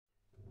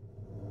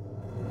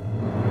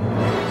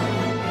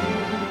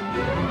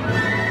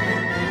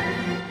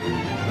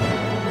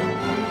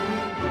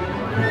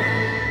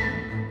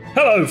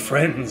Hello,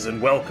 friends, and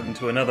welcome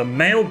to another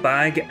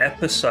mailbag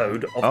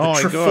episode of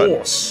the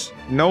Triforce.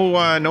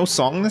 No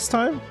song this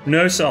time?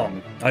 No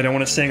song. I don't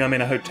want to sing. I'm in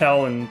a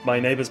hotel, and my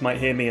neighbors might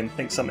hear me and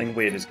think something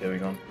weird is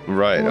going on.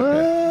 Right.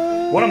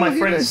 Okay. One of my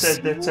friends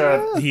said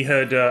that he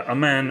heard a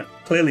man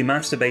clearly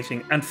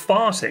masturbating and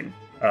farting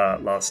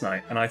last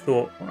night, and I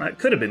thought, well, that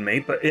could have been me,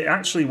 but it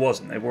actually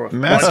wasn't. They were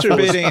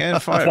masturbating and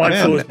farting.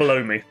 5 floors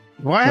below me.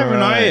 Why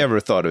haven't I ever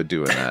thought of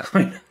doing that?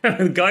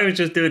 The guy was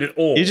just doing it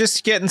all. You're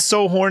just getting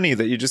so horny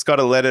that you just got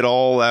to let it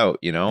all out,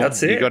 you know?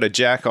 That's it. You got to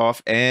jack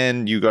off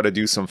and you got to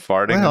do some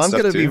farting and I'm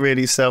stuff going to too. be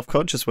really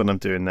self-conscious when I'm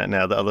doing that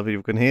now that other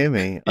people can hear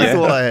me. I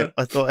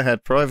thought I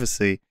had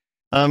privacy.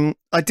 I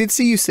did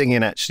see you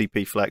singing, actually,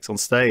 P-Flex, on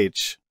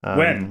stage.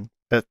 When?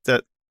 At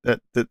the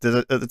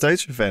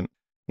Dota event.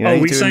 You know,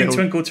 we sang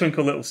Twinkle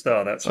Twinkle Little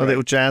Star, that's right. A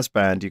little jazz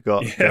band you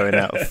got going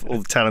out of all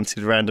the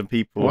talented random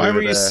people. Why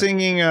were you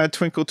singing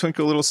Twinkle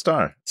Twinkle Little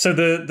Star? So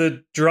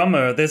the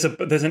drummer,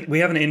 we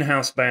have an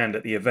in-house band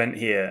at the event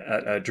here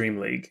at Dream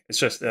League. It's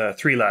just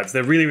 3 lads.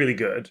 They're really, really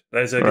good.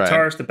 There's a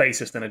guitarist, a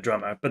bassist, and a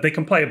drummer, but they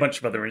can play a bunch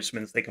of other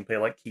instruments. They can play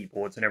like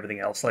keyboards and everything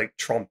else, like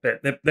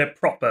trumpet. They're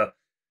proper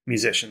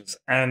musicians.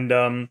 And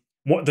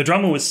the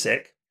drummer was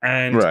sick,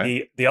 and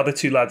the other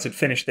 2 lads had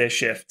finished their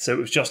shift, so it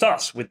was just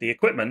us with the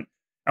equipment.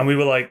 And we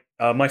were like,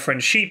 my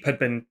friend Sheep had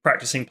been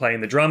practicing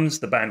playing the drums.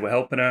 The band were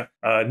helping her.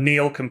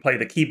 Neil can play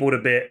the keyboard a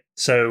bit.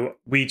 So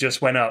we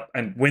just went up,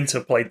 and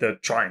Winter played the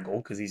triangle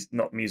because he's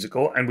not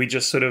musical. And we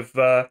just sort of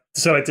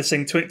decided to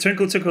sing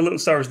Twinkle Twinkle Little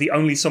Star is the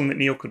only song that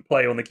Neil could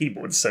play on the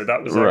keyboard. So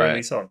that was our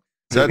only song.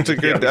 That's a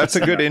good, that's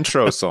a good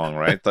intro song,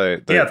 right?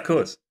 Yeah, of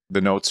course.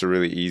 The notes are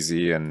really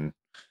easy and...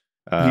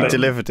 you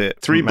delivered it.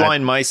 3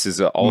 Blind Mice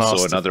is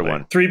also another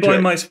one. 3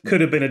 Blind Mice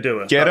could have been a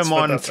duo. Get them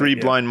on 3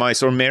 Blind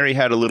Mice, or Mary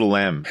Had a Little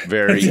Lamb.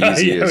 Very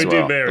easy as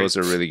well. Those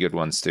are really good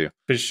ones too.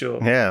 For sure.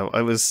 Yeah,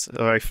 it was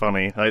very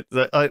funny. It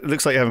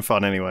looks like you're having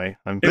fun anyway.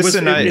 It's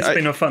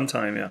been a fun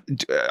time, yeah.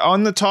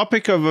 On the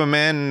topic of a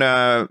man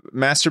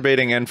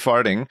masturbating and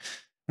farting,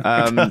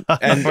 and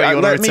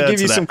let me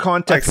give you some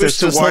context as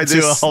to why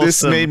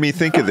this made me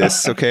think of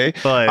this, okay?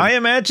 I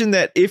imagine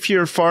that if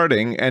you're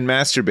farting and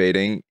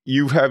masturbating,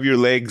 you have your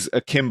legs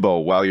akimbo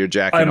while you're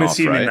jacking off, I'm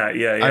assuming right? that,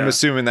 yeah. I'm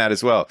assuming that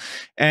as well.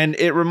 And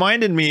it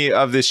reminded me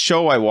of this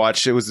show I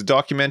watched. It was a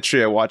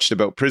documentary I watched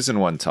about prison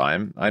one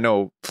time. I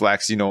know,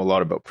 Flax, you know a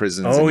lot about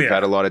prisons, and you've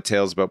had a lot of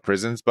tales about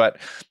prisons, but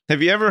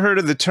have you ever heard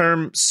of the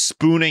term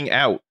spooning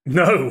out?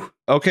 No.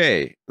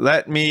 Okay,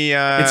 let me...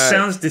 it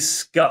sounds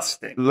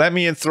disgusting. Let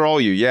me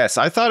enthrall you. Yes,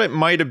 I thought it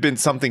might have been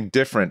something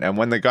different. And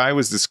when the guy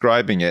was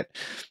describing it,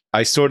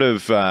 I sort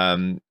of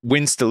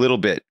winced a little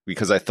bit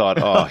because I thought,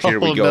 oh, here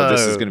we go.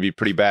 This is going to be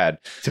pretty bad.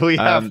 Do we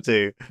have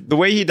to? The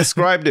way he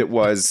described it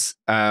was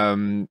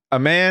a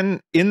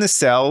man in the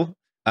cell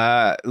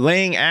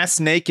laying ass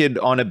naked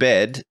on a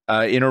bed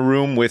in a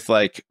room with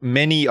like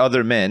many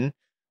other men,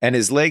 and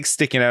his legs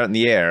sticking out in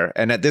the air.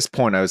 And at this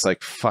point, I was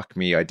like, fuck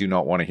me, I do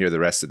not want to hear the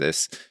rest of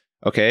this.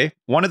 Okay.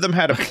 One of them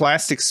had a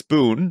plastic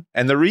spoon.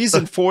 And the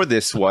reason for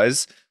this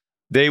was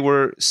they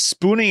were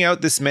spooning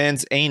out this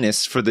man's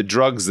anus for the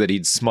drugs that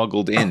he'd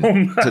smuggled in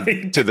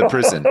to the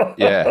prison.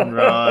 Yeah.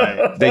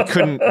 Right.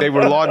 They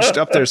were lodged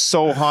up there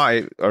so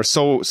high or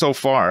so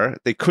far,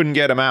 they couldn't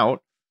get him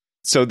out.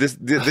 So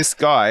this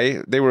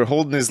guy, they were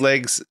holding his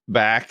legs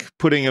back,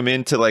 putting him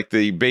into like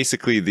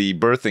basically the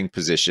birthing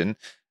position,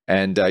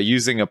 and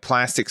using a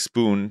plastic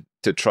spoon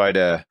to try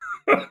to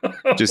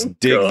just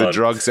dig the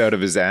drugs out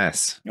of his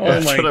ass.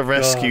 For the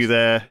rescue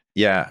there.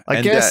 Yeah.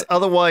 I guess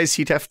otherwise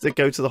he'd have to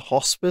go to the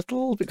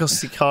hospital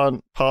because he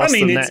can't pass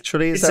them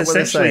naturally. Is that what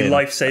they're saying? It's essentially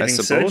life-saving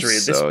surgery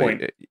at this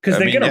point. Because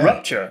they're going to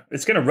rupture.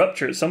 It's going to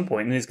rupture at some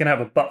point, and he's going to have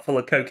a butt full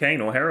of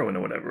cocaine or heroin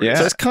or whatever. Yeah.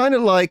 So it's kind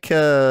of like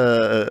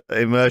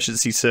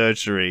emergency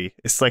surgery.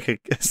 It's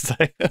like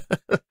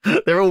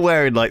they're all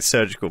wearing like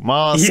surgical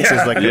masks. Yeah.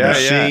 It's like a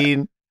machine.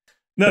 Yeah.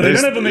 No, they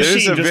don't have a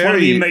machine. Just one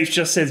of the inmates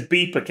just says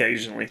beep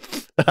occasionally.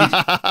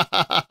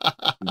 The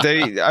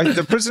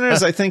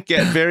prisoners, I think,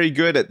 get very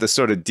good at the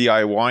sort of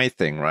DIY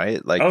thing,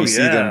 right? Like you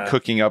see them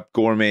cooking up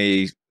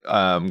gourmet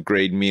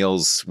grade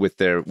meals with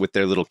their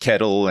little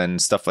kettle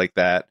and stuff like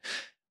that.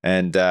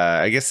 And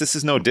I guess this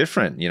is no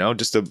different, you know,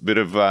 just a bit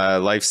of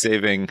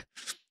life-saving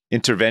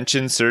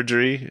intervention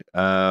surgery.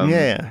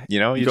 You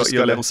know, you got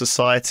your little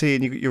society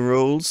and you got your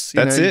rules.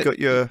 That's it. You got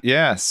your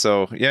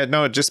So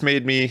no, it just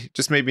made me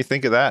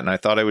think of that, and I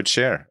thought I would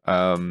share.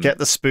 Get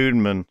the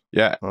spoonman.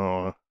 Yeah.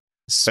 Oh,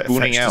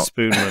 spooning out. The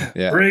spoonman.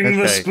 Yeah. Bring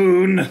the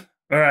spoon.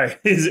 All right.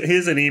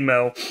 Here's an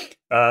email.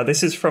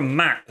 This is from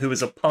Matt, who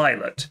is a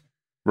pilot.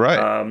 Right.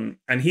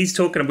 And we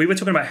were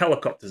talking about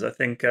helicopters. I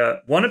think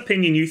one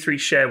opinion you 3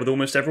 share with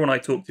almost everyone I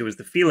talk to is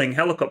the feeling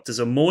helicopters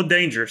are more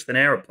dangerous than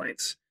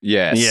airplanes.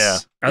 Yes. Yeah.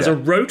 As a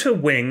rotor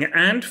wing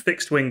and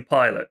fixed wing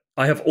pilot,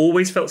 I have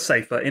always felt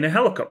safer in a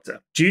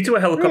helicopter. Due to a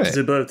helicopter's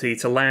ability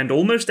to land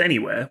almost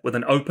anywhere with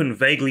an open,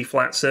 vaguely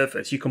flat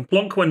surface, you can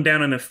plonk one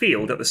down in a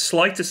field at the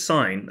slightest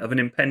sign of an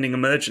impending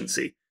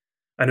emergency.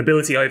 An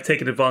ability I have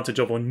taken advantage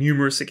of on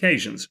numerous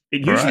occasions.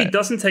 It usually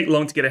doesn't take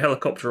long to get a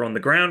helicopter on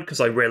the ground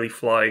because I rarely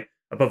fly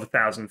above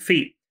 1,000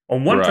 feet.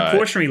 On one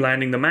precautionary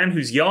landing, the man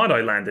whose yard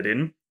I landed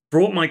in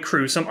brought my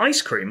crew some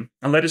ice cream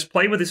and let us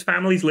play with his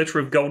family's litter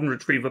of golden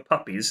retriever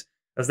puppies,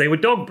 as they were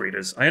dog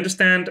breeders. I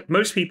understand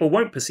most people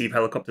won't perceive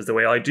helicopters the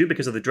way I do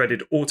because of the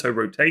dreaded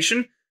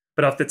auto-rotation,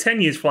 but after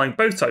 10 years flying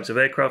both types of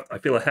aircraft, I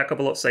feel a heck of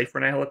a lot safer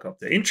in a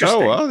helicopter.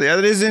 Interesting. Oh, well, yeah,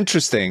 that is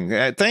interesting.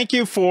 Thank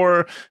you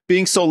for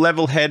being so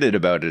level-headed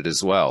about it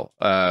as well.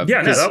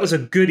 That was a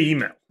good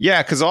email.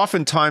 Yeah, because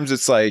oftentimes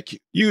it's like,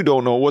 you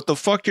don't know what the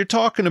fuck you're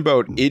talking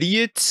about,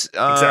 idiot.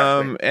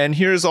 Exactly. And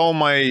here's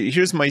my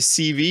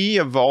CV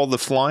of all the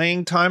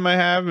flying time I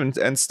have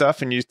and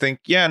stuff, and you think,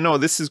 yeah, no,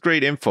 this is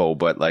great info,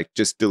 but like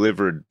just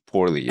delivered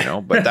poorly, you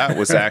know? But that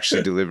was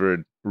actually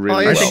delivered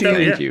really well.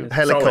 Thank you.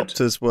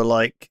 Helicopters were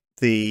like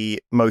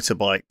the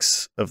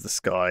motorbikes of the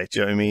sky. Do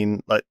you know what I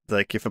mean?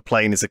 Like if a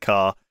plane is a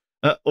car,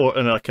 or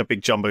like a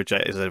big jumbo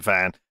jet is a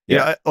van,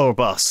 or a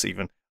bus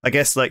even. I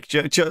guess like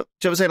do you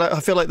ever say like I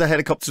feel like the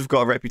helicopters have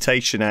got a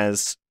reputation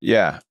as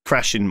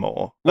crashing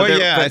more. Well,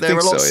 they're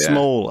a lot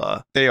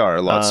smaller. They are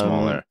a lot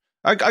smaller.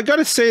 I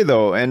gotta say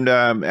though, and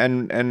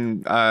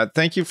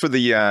thank you for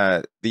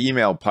the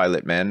email,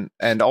 pilot man.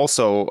 And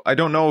also, I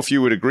don't know if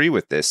you would agree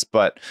with this,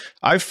 but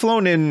I've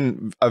flown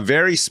in a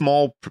very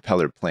small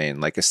propeller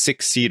plane, like a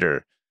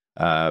 6-seater,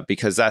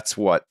 because that's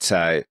what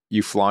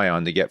you fly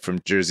on to get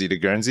from Jersey to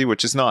Guernsey,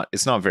 which is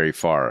it's not very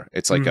far.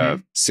 It's like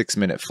a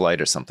 6-minute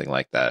flight or something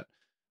like that.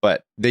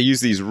 But they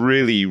use these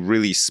really,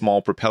 really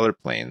small propeller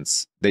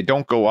planes. They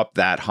don't go up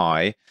that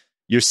high.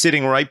 You're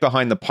sitting right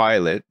behind the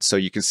pilot, so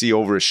you can see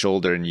over his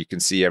shoulder and you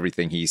can see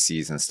everything he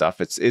sees and stuff.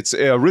 It's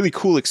a really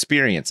cool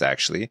experience,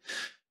 actually.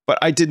 But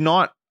I did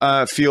not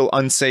feel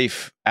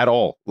unsafe at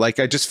all. Like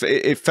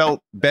it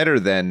felt better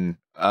than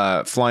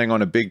flying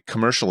on a big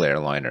commercial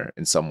airliner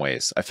in some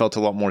ways. I felt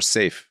a lot more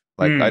safe.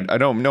 Like I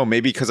don't know,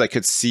 maybe because I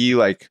could see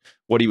like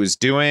what he was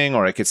doing,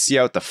 or I could see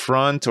out the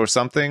front or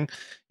something.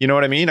 You know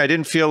what I mean? I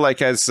didn't feel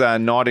like as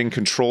not in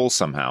control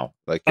somehow.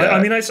 Like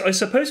I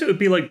suppose it would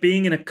be like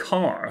being in a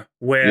car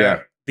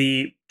where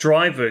the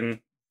driving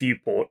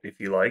viewport, if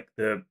you like,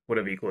 the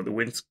whatever you call it,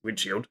 the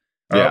windshield,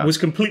 was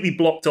completely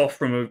blocked off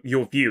from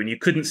your view, and you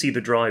couldn't see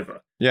the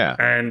driver. Yeah,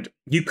 and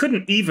you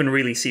couldn't even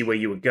really see where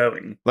you were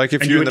going. Like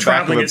if you were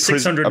traveling at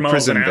 600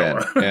 miles an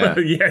hour.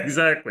 Yeah,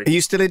 exactly. Are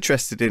you still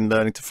interested in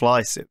learning to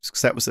fly, Sips?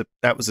 Because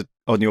that was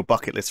on your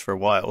bucket list for a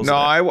while. No,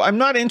 I'm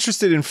not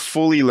interested in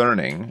fully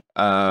learning,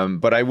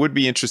 but I would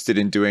be interested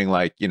in doing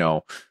like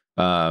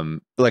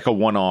like a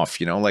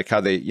one-off. Like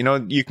how they,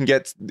 you can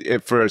get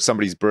it for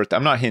somebody's birthday.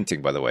 I'm not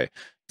hinting, by the way.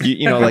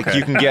 You know, like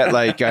you can get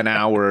like an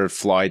hour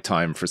fly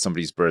time for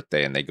somebody's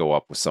birthday, and they go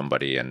up with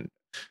somebody, and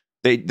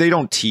they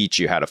don't teach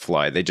you how to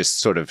fly. They just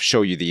sort of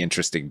show you the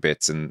interesting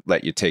bits and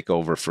let you take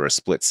over for a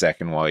split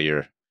second while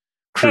you're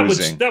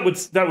cruising. That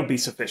would be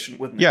sufficient,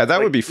 wouldn't it? Yeah,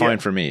 that would be fine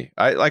for me.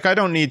 I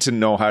don't need to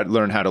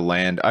learn how to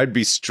land. I'd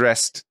be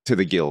stressed to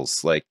the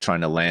gills, like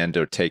trying to land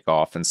or take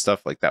off and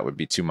stuff. Like that would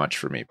be too much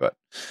for me. But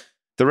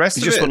the rest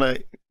of it,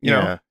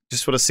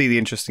 just want to see the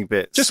interesting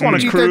bits. Just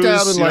want to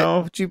cruise.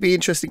 Would you be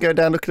interested in going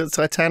down looking at the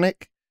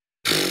Titanic?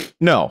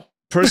 No.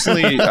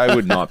 Personally, I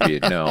would not be.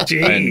 No.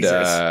 Jesus.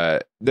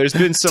 And there's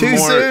been some more.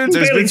 Soon?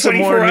 There's been some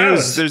more hours.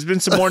 news. There's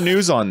been some more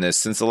news on this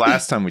since the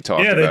last time we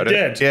talked about it.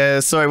 Dead. Yeah,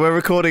 sorry, we're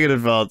recording in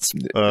advance.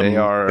 They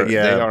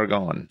are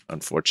gone,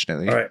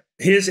 unfortunately. All right.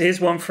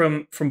 Here's one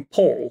from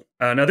Paul.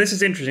 Now, this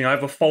is interesting. I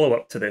have a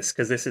follow-up to this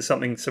because this is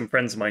something some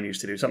friends of mine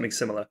used to do, something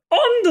similar.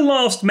 On the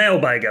last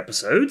mailbag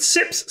episode,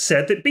 Sips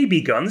said that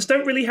BB guns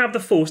don't really have the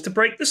force to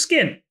break the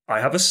skin. I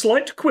have a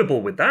slight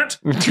quibble with that.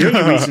 The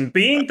only reason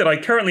being that I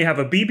currently have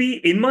a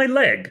BB in my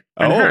leg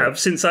and have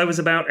since I was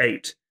about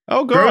 8.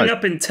 Oh, God. Growing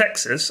up in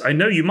Texas, I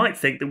know you might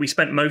think that we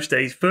spent most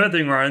days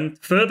furthering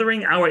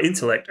our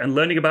intellect and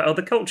learning about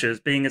other cultures,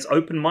 being as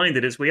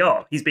open-minded as we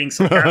are. He's being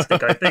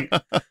sarcastic, I think.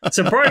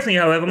 Surprisingly,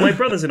 however, my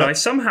brothers and I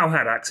somehow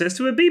had access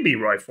to a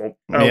BB rifle.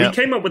 We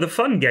came up with a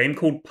fun game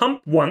called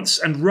Pump Once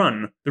and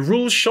Run. The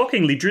rules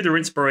shockingly drew their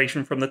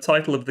inspiration from the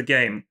title of the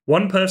game.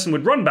 One person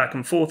would run back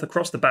and forth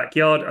across the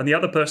backyard, and the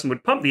other person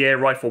would pump the air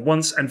rifle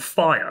once and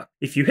fire.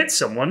 If you hit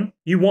someone,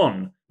 you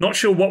won. Not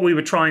sure what we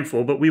were trying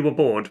for, but we were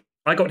bored.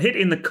 I got hit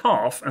in the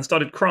calf and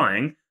started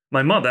crying.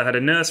 My mother had a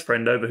nurse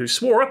friend over who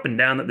swore up and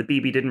down that the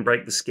BB didn't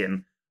break the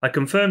skin. I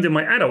confirmed in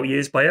my adult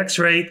years by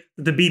x-ray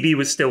that the BB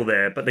was still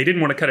there, but they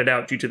didn't want to cut it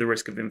out due to the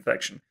risk of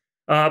infection.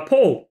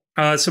 Paul,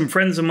 some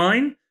friends of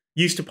mine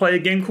used to play a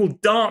game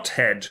called Dart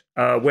Head,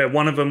 where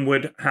one of them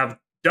would have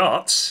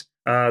darts,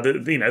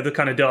 the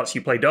kind of darts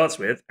you play darts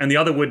with, and the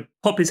other would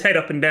pop his head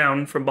up and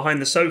down from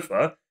behind the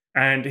sofa,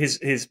 and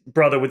his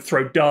brother would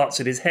throw darts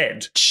at his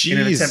head in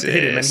an attempt to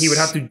hit him, and he would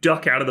have to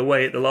duck out of the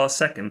way at the last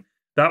second.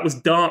 That was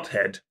Dart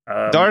Head.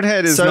 Dart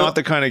Head is not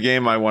the kind of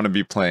game I want to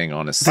be playing,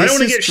 honestly. I don't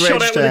want to get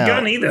shot at with a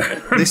gun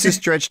either. This has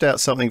dredged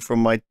out something from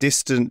my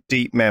distant,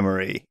 deep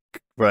memory,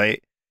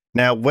 right?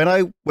 Now, when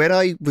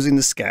I was in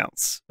the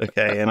Scouts,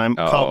 okay, and I'm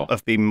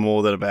I've been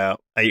more than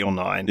about 8 or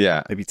 9,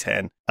 maybe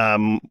 10.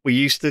 We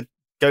used to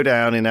go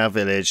down in our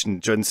village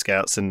and join the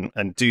Scouts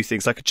and do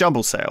things like a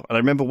jumble sale. And I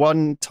remember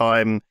one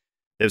time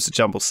there was a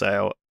jumble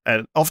sale,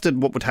 and often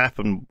what would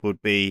happen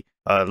would be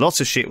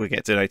Lots of shit would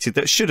get donated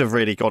that should have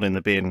really gone in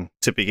the bin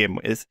to begin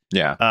with.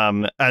 Yeah.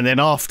 And then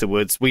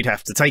afterwards, we'd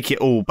have to take it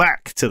all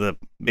back to the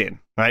bin,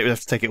 right? We'd have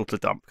to take it all to the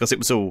dump because it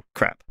was all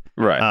crap.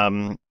 Right.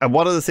 And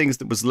one of the things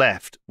that was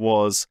left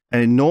was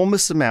an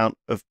enormous amount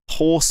of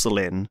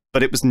porcelain,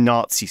 but it was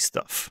Nazi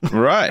stuff.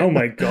 Right. Oh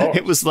my God.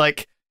 It was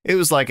like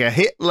a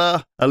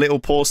Hitler, a little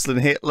porcelain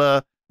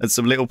Hitler, and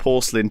some little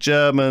porcelain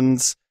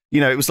Germans.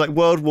 It was like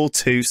World War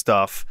II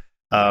stuff.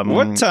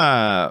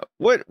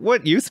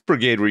 What youth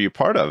brigade were you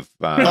part of?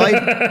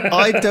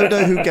 I don't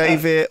know who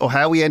gave it or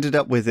how we ended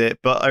up with it,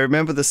 but I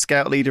remember the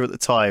scout leader at the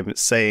time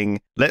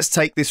saying, "Let's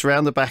take this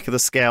round the back of the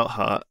scout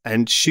hut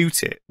and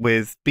shoot it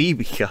with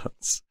BB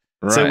guns."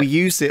 Right. So we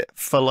used it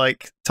for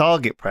like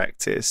target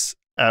practice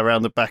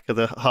around the back of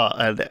the hut,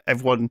 and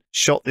everyone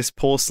shot this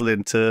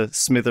porcelain to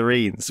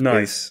smithereens.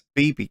 Nice.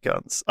 With BB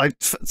guns.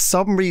 For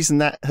some reason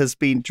that has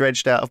been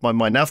dredged out of my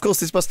mind. Now, of course,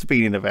 this must have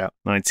been in about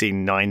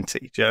 1990.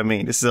 Do you know what I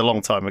mean? This is a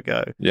long time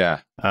ago. Yeah.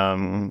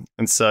 And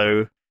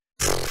so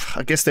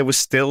I guess there were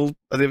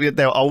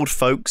old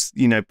folks,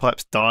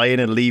 perhaps dying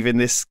and leaving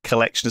this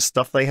collection of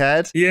stuff they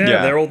had.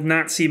 Yeah. Their old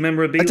Nazi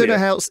memorabilia. I don't know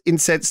how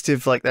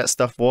insensitive like that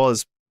stuff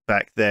was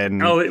back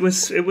then. Oh, it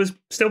was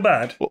still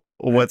bad.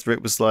 Or whether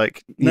it was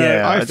like,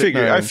 I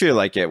feel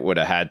like it would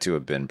have had to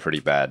have been pretty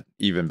bad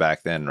even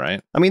back then,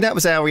 right? I mean, that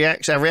was our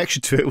reaction. Our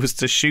reaction to it was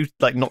to shoot,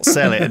 like not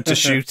sell it and to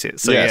shoot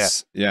it. So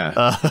yes,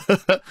 yeah.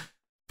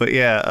 But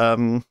yeah,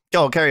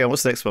 go on, carry on.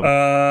 What's the next one?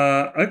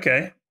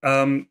 Okay.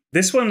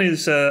 This one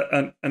is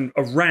a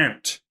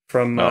rant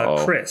from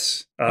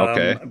Chris.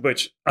 Okay.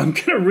 Which I'm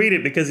going to read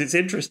it because it's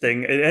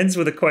interesting. It ends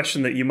with a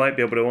question that you might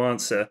be able to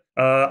answer.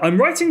 I'm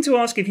writing to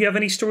ask if you have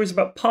any stories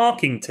about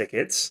parking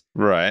tickets.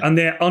 Right. And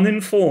their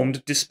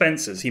uninformed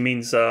dispensers. He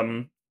means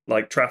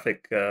like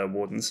traffic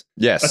wardens.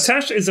 Yes.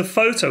 Attached is a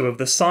photo of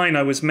the sign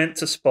I was meant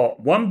to spot.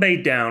 1 bay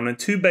down and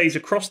 2 bays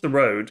across the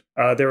road.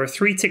 There are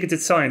 3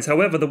 ticketed signs.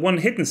 However, the one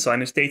hidden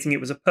sign is stating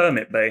it was a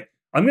permit bay.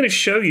 I'm going to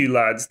show you,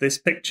 lads, this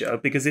picture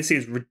because this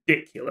is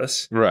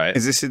ridiculous. Right.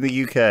 Is this in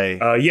the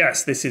UK?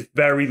 Yes, this is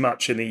very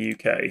much in the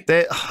UK.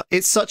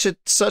 It's such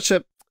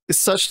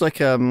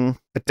like a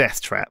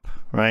death trap,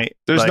 right?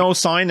 There's no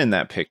sign in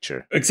that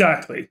picture.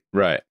 Exactly.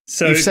 Right.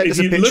 So if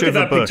you look at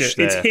that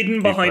picture, it's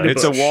hidden behind a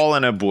bush. It's a wall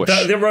and a bush.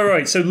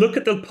 Right. So look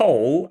at the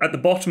pole at the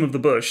bottom of the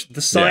bush.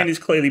 The sign is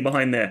clearly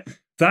behind there.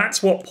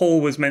 That's what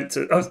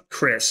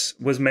Chris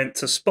was meant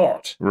to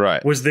spot.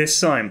 Right. Was this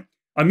sign.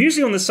 I'm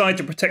usually on the side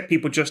to protect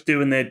people just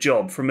doing their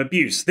job from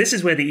abuse. This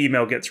is where the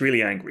email gets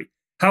really angry.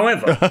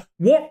 However,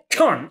 what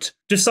cunt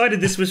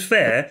decided this was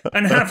fair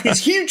and have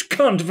his huge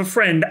cunt of a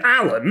friend,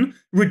 Alan,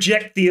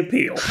 reject the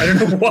appeal? I don't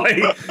know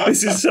why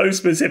this is so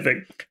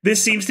specific.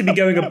 This seems to be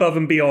going above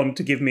and beyond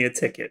to give me a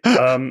ticket.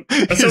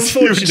 That's his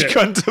unfortunate. Huge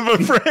cunt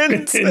of a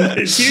friend.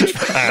 His huge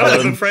cunt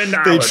of a friend,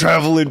 Alan. They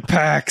travel in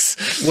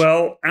packs.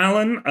 Well,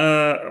 Alan,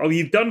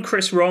 you've done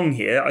Chris wrong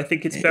here. I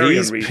think it's very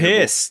unreasonable. He's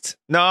pissed.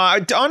 No,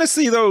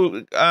 honestly,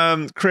 though,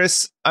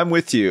 Chris, I'm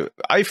with you.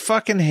 I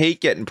fucking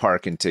hate getting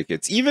parking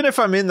tickets. Even if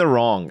I'm in the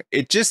wrong,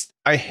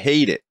 I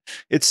hate it.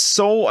 It's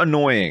so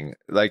annoying.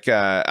 Like,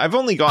 I've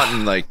only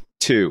gotten like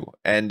 2,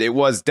 and it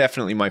was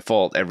definitely my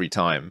fault every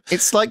time.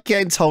 It's like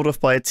getting told off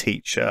by a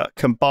teacher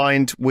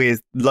combined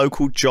with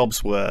local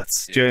jobs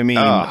worths. Do you know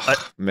what I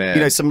mean?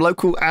 Man. Some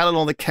local Alan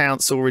on the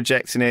council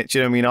rejecting it. Do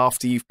you know what I mean?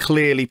 After you've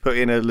clearly put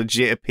in a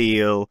legit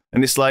appeal.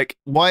 And it's like,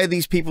 why are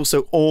these people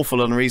so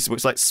awful and unreasonable?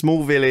 It's like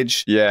small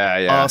village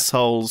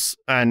assholes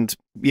and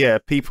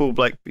people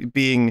like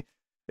being...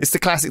 It's the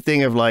classic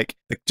thing of like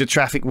the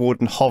traffic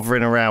warden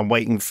hovering around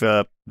waiting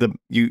for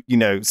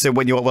so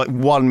when you're like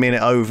 1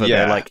 minute over,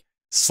 they're like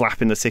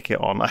slapping the ticket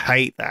on. I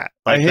hate that.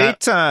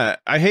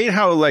 I hate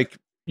how like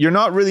you're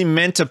not really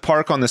meant to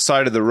park on the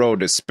side of the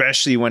road,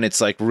 especially when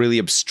it's like really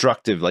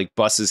obstructive, like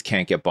buses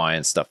can't get by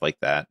and stuff like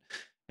that.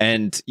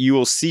 And you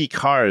will see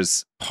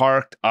cars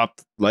parked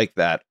up like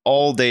that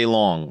all day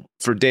long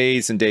for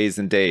days and days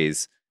and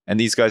days. And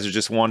these guys are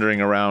just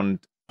wandering around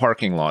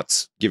parking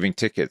lots giving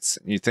tickets.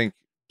 And you think,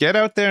 get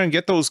out there and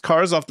get those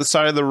cars off the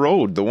side of the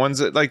road. The ones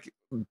that like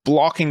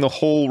blocking the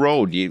whole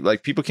road.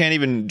 People can't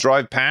even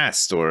drive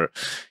past, or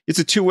it's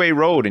a 2-way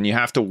road and you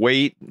have to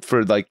wait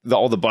for like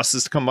all the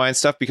buses to come by and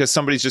stuff because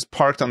somebody's just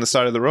parked on the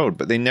side of the road,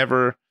 but they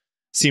never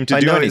seem to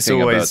do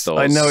anything about those.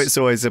 I know it's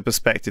always a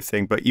perspective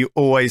thing, but you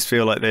always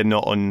feel like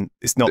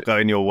it's not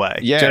going your way.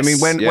 Yes, do you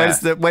know what I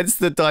mean? When's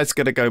the dice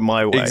going to go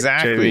my way?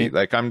 Exactly. Do you know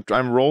what I mean? Like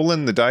I'm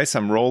rolling the dice,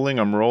 I'm rolling,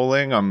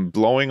 I'm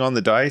blowing on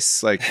the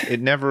dice. Like it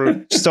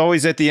never, just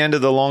always at the end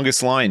of the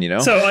longest line,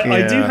 So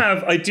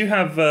I do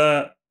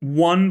have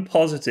one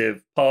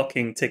positive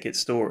parking ticket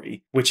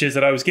story, which is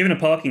that I was given a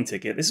parking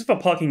ticket. This is for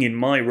parking in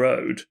my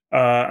road,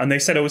 and they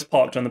said I was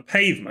parked on the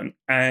pavement,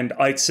 and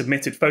I'd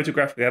submitted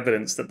photographic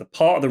evidence that the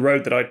part of the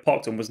road that I'd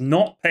parked on was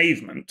not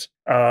pavement,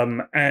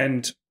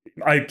 and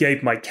I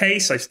gave my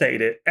case. I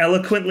stated it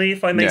eloquently,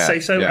 if I may say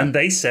so, and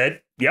they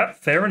said, yeah,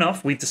 fair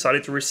enough. We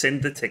decided to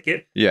rescind the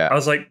ticket. Yeah. I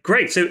was like,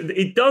 great. So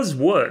it does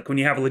work when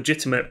you have a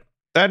legitimate...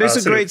 That is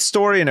a great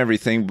story and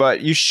everything,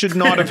 but you should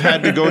not have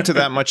had to go to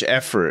that much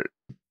effort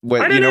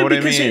What, I don't you know what I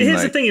because mean?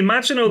 here's the thing.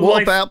 Imagine a What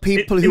life, about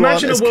people who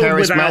aren't as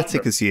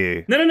charismatic as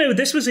you? No.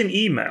 This was an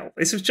email.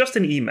 This was just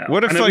an email.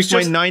 What if like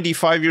my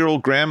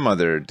 95-year-old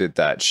grandmother did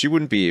that? She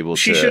wouldn't be able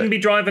to. She shouldn't be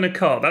driving a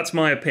car. That's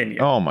my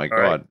opinion. Oh my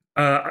God.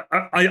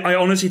 I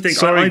honestly think.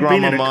 Sorry, I've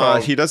been in a car.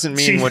 He doesn't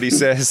mean what he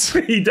says.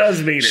 He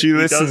does mean it. She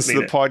listens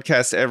to the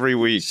podcast every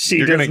week.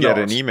 You're going to get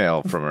an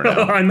email from her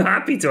now. I'm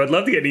happy to. I'd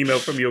love to get an email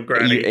from your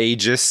granny. You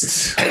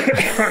ageist.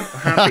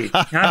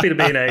 happy to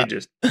be an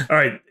ageist. All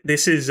right,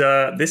 this is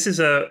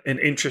an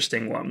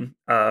interesting one.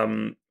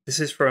 This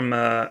is from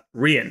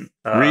Rian.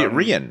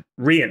 Rian.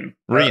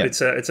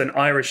 It's an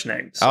Irish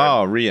name. So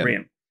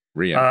Rian.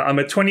 I'm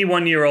a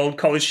 21-year-old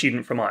college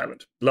student from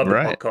Ireland. Love the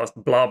podcast.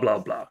 Blah, blah,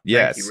 blah.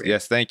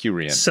 Yes. Thank you,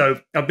 Rian. So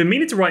I've been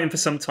meaning to write in for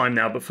some time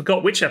now, but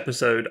forgot which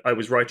episode I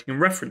was writing in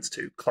reference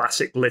to.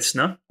 Classic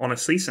listener,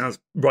 honestly. Sounds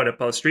right up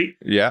our street.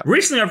 Yeah.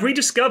 Recently, I've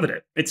rediscovered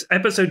it. It's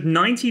episode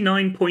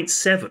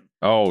 99.7.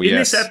 Oh, In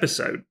this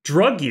episode,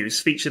 drug use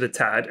featured a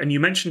tad, and you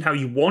mentioned how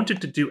you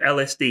wanted to do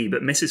LSD,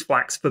 but Mrs.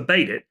 Flax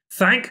forbade it.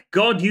 Thank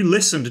God you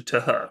listened to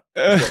her.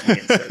 A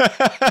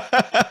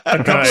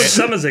couple of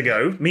summers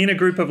ago, me and a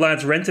group of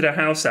lads rented a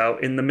house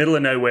out in the middle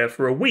of nowhere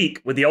for a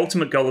week with the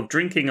ultimate goal of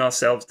drinking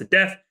ourselves to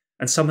death,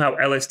 and somehow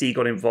LSD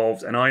got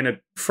involved, and I and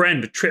a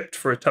friend tripped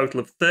for a total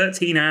of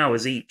 13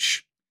 hours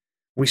each.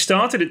 We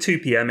started at 2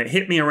 p.m. It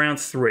hit me around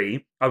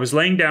 3. I was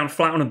laying down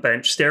flat on a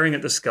bench, staring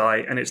at the sky,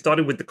 and it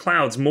started with the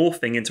clouds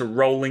morphing into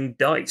rolling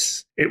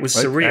dice. It was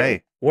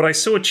surreal. What I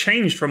saw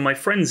changed from my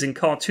friends in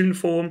cartoon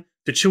form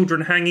to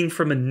children hanging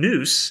from a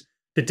noose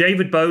to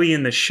David Bowie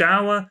in the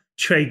shower,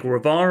 Che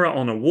Guevara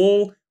on a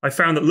wall. I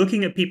found that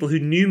looking at people who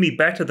knew me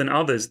better than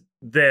others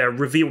there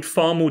revealed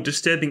far more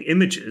disturbing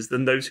images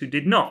than those who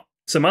did not.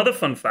 Some other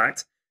fun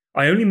fact.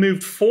 I only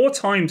moved 4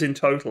 times in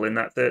total in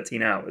that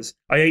 13 hours.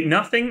 I ate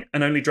nothing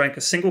and only drank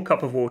a single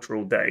cup of water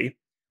all day.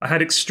 I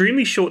had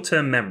extremely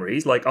short-term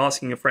memories, like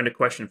asking a friend a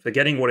question,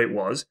 forgetting what it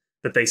was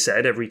that they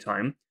said every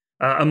time,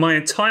 and my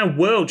entire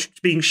world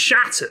being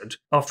shattered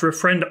after a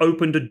friend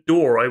opened a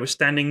door I was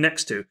standing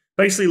next to.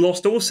 Basically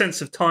lost all sense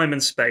of time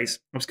and space.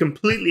 I was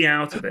completely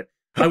out of it.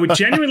 I would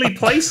genuinely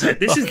place it.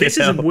 This is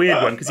a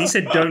weird one because he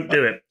said don't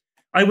do it.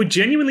 I would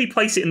genuinely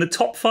place it in the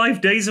top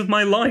 5 days of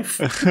my life.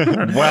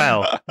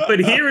 Wow. But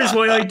here is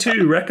why I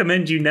too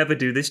recommend you never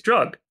do this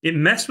drug. It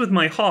messed with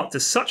my heart to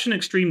such an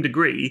extreme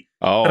degree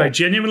that I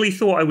genuinely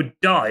thought I would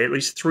die at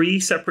least 3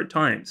 separate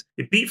times.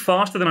 It beat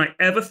faster than I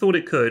ever thought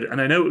it could, and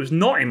I know it was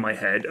not in my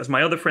head, as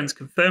my other friends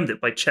confirmed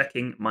it by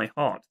checking my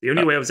heart. The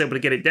only way I was able to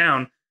get it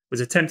down was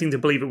attempting to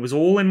believe it was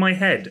all in my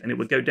head and it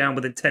would go down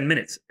within 10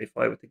 minutes if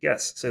I were to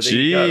guess. So there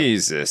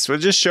Jesus, well,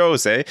 it just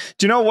shows, eh?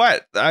 Do you know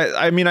what?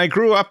 I mean, I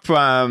grew up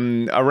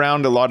around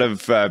a lot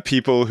of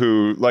people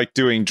who like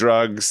doing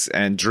drugs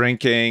and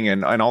drinking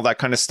and all that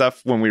kind of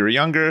stuff when we were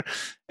younger.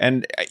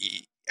 And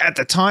at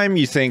the time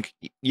you think,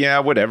 yeah,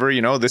 whatever,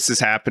 you know, this is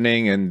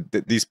happening and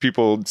these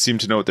people seem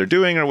to know what they're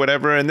doing or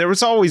whatever. And there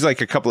was always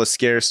like a couple of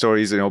scare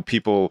stories, you know,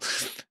 people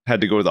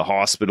had to go to the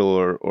hospital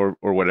or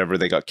whatever,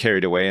 they got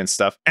carried away and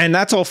stuff. And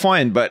that's all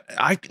fine. But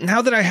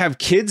now that I have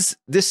kids,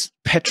 this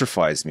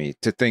petrifies me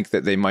to think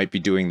that they might be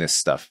doing this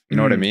stuff. You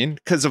know what I mean?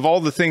 Because of all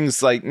the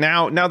things, like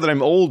now that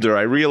I'm older,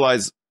 I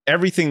realize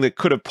everything that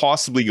could have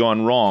possibly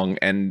gone wrong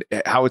and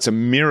how it's a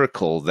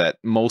miracle that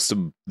most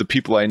of the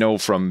people I know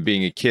from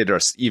being a kid are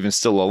even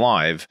still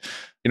alive.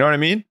 You know what I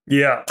mean?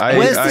 Yeah.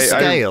 Where's the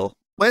scale?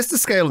 Where's the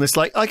scale on this?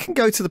 Like, I can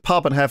go to the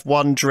pub and have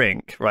one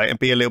drink, right, and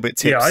be a little bit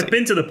tipsy. Yeah, I've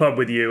been to the pub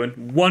with you,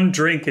 and one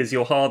drink is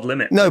your hard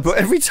limit. No, but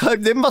every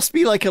time there must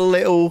be like a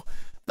little,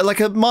 like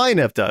a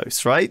minor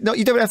dose, right? No,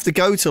 you don't have to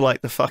go to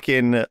like the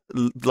fucking,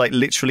 like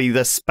literally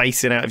the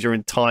spacing out of your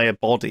entire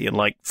body and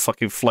like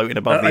fucking floating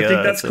above the earth. I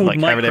think that's called like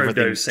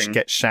microdosing.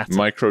 Get shattered.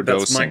 Microdosing.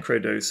 That's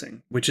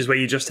microdosing, which is where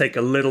you just take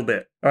a little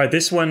bit. All right,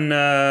 this one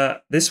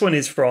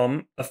is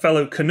from a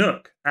fellow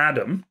Canuck,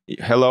 Adam.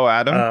 Hello,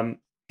 Adam.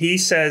 He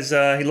says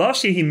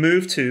last year he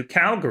moved to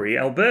Calgary,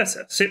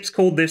 Alberta. Sips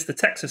called this the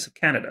Texas of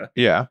Canada.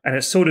 Yeah. And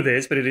it sort of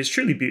is, but it is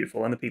truly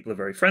beautiful and the people are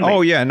very friendly.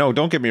 Oh, yeah. No,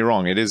 don't get me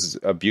wrong. It is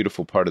a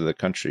beautiful part of the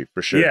country,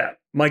 for sure. Yeah.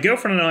 My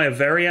girlfriend and I are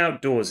very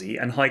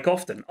outdoorsy and hike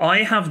often.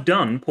 I have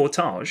done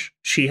portage.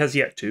 She has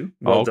yet to.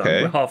 Well done.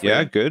 We're halfway.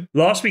 Yeah, good.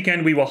 Last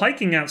weekend, we were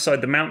hiking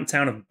outside the mountain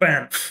town of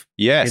Banff.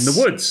 Yes. In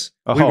the woods.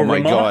 Oh, my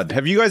God.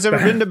 Have you guys ever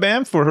been to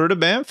Banff or heard of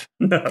Banff?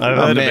 No. I've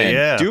heard of it,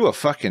 yeah. Do a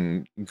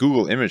fucking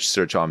Google image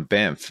search on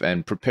Banff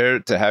and prepare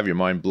to have your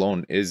mind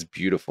blown. It is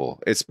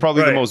beautiful. It's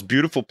probably the most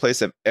beautiful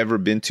place I've ever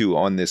been to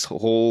on this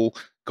whole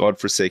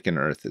godforsaken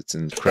earth. It's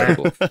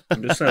incredible.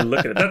 I'm just going to look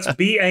at it. That's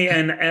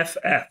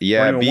B-A-N-F-F.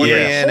 Yeah,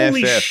 B-A-N-F-F.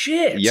 Holy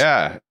shit.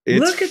 Yeah. It's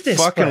look at this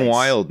fucking place.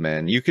 wild,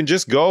 man. You can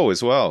just go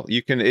as well.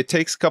 It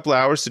takes a couple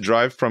hours to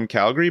drive from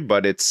Calgary,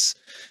 but it's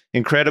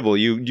incredible.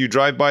 You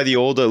drive by the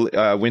old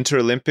Winter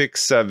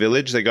Olympics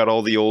village. They got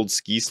all the old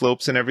ski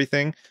slopes and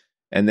everything.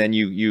 And then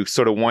you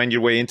sort of wind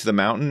your way into the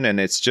mountain, and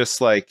it's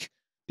just like,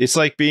 it's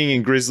like being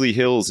in Grizzly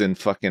Hills in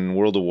fucking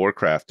World of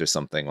Warcraft or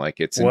something. Like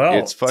it's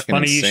fucking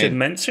funny insane. you should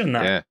mention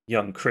that,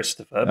 young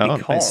Christopher,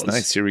 because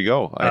nice. Here we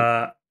go.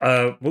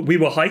 We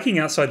were hiking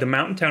outside the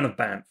mountain town of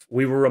Banff.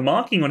 We were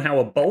remarking on how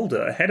a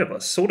boulder ahead of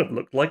us sort of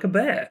looked like a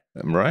bear.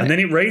 Right. And then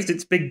it raised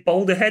its big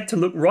boulder head to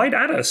look right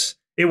at us.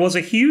 It was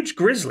a huge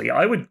grizzly,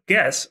 I would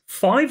guess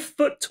 5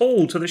 foot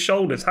tall to the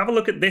shoulders. Have a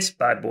look at this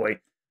bad boy.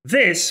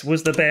 This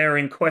was the bear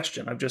in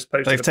question. I've just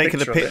posted They've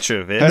taken a picture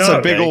of it. That's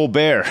a big old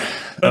bear.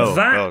 But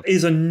that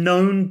is a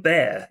known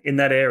bear in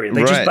that area.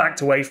 They just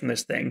backed away from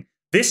this thing.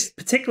 This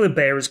particular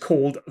bear is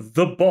called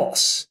the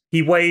Boss.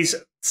 He weighs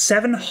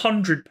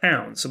 700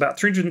 pounds, about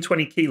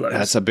 320 kilos.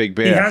 That's a big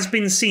bear. He has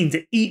been seen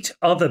to eat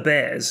other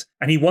bears,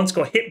 and he once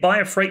got hit by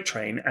a freight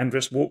train and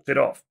just walked it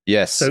off.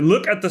 Yes. So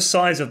look at the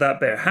size of that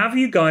bear. Have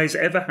you guys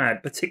ever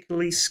had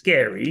particularly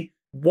scary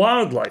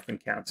wildlife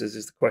encounters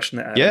is the question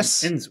that Adam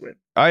ends with.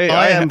 I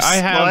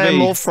am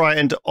more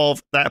frightened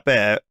of that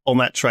bear on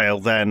that trail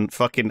than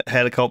fucking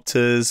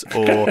helicopters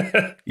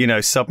or,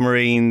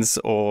 submarines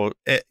or,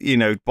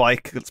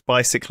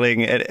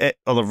 bicycling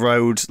on the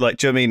road. Like,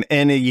 do you know what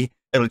I mean?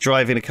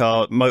 Driving a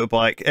car,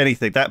 motorbike,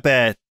 anything. That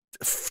bear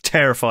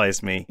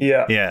terrifies me.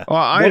 Yeah. Well,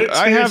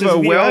 I have a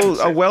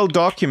well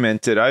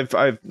documented.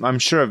 I'm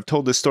sure I've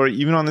told this story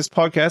even on this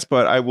podcast,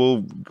 but I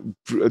will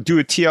do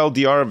a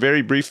TLDR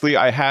very briefly.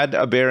 I had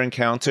a bear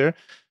encounter.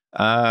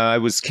 I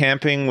was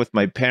camping with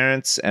my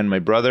parents and my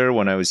brother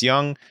when I was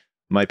young.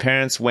 My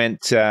parents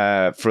went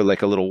for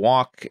like a little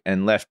walk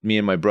and left me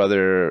and my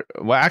brother.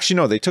 Well, actually,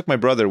 no, they took my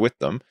brother with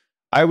them.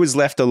 I was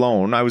left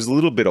alone. I was a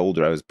little bit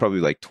older. I was probably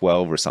like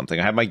 12 or something.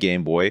 I had my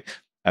Game Boy.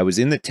 I was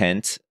in the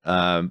tent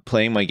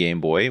playing my Game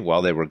Boy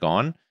while they were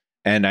gone.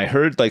 And I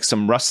heard like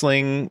some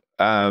rustling,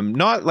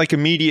 not like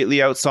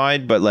immediately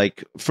outside, but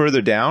like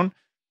further down.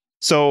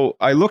 So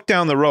I looked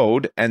down the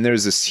road and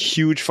there's this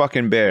huge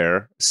fucking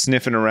bear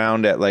sniffing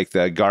around at like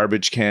the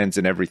garbage cans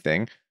and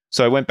everything.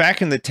 So I went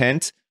back in the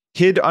tent,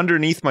 hid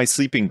underneath my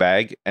sleeping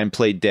bag and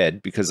played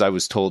dead because I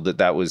was told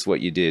that was what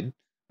you did.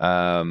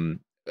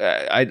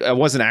 I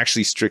wasn't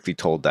actually strictly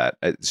told that.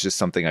 It's just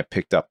something I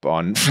picked up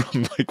on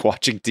from like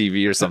watching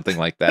TV or something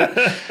like that.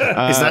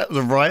 Is that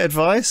the right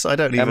advice? I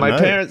don't even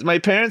know. My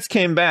parents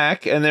came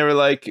back and they were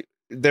like,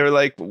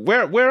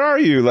 where are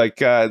you? Like,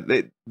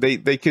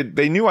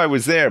 they knew I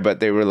was there, but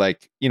they were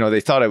like,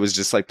 they thought I was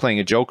just like playing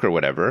a joke or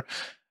whatever.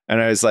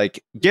 And I was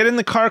like, get in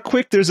the car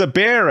quick. There's a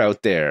bear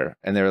out there.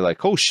 And they were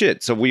like, oh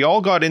shit. So we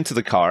all got into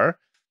the car.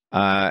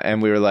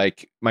 And we were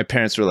like, my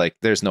parents were like,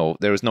 there was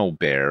no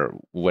bear,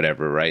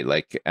 whatever. Right.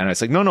 Like, and I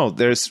was like, no,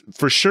 there's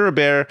for sure a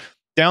bear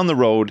down the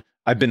road.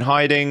 I've been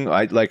hiding.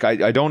 I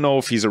don't know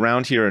if he's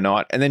around here or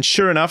not. And then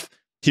sure enough,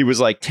 he was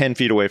like 10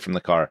 feet away from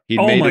the car. He'd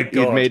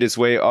made his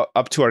way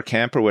up to our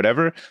camp or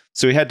whatever.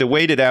 So he had to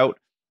wait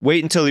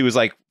until he was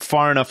like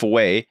far enough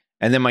away.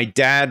 And then my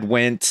dad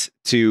went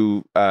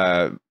to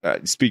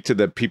speak to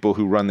the people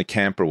who run the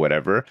camp or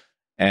whatever.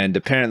 And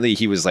apparently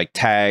he was like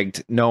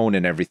tagged, known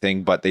and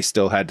everything, but they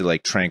still had to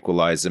like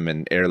tranquilize him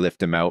and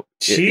airlift him out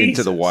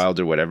into the wild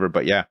or whatever.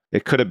 But yeah,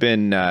 it could have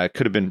been a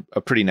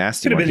pretty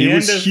nasty one. He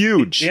was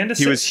huge.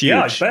 He was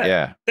huge.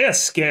 Yeah. They're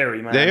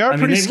scary, man. They are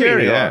pretty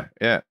scary. Really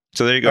yeah.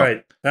 So there you go. All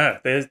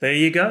right. There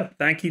you go.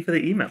 Thank you for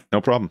the email.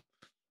 No problem.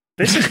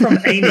 This is from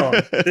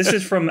Anon. This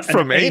is from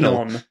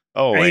Anon.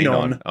 Oh,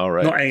 Anon. All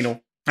right. Not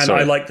anal. And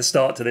I like the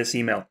start to this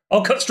email.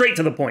 I'll cut straight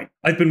to the point.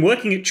 I've been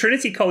working at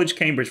Trinity College,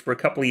 Cambridge for a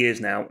couple of years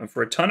now, and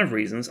for a ton of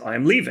reasons, I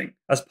am leaving.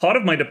 As part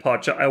of my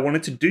departure, I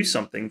wanted to do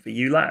something for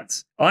you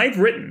lads. I've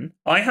written,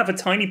 I have a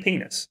tiny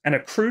penis, and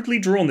have crudely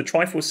drawn the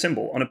Triforce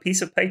symbol on a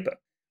piece of paper.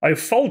 I have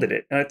folded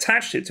it and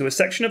attached it to a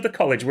section of the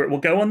college where it will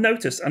go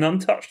unnoticed and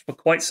untouched for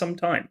quite some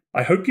time.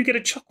 I hope you get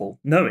a chuckle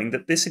knowing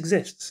that this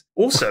exists.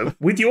 Also,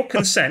 with your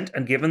consent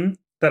and given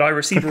that I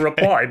receive a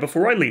reply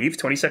before I leave,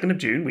 22nd of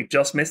June, we've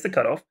just missed the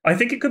cutoff, I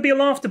think it could be a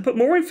laugh to put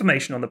more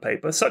information on the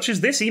paper, such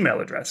as this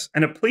email address,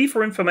 and a plea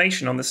for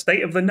information on the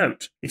state of the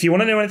note. If you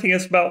want to know anything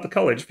else about the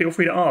college, feel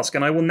free to ask,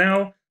 and I will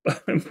now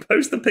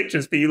post the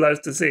pictures for you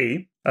lads to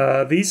see.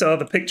 These are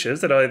the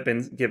pictures that I've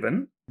been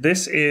given.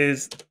 This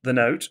is the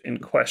note in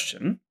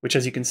question, which,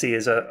 as you can see,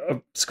 is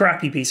a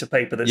scrappy piece of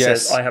paper that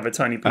says, I have a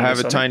tiny penis. I have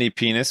a tiny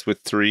penis with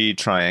 3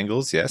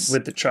 triangles, yes.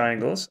 With the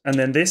triangles. And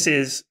then this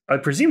is, I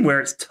presume, where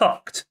it's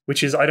tucked,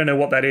 which is, I don't know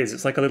what that is.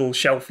 It's like a little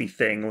shelfie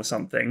thing or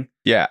something.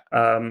 Yeah.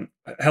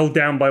 Held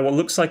down by what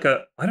looks like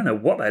I don't know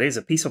what that is,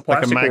 a piece of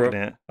plastic like a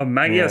magnet. or a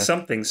magnet, yeah,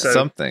 something. So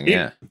something,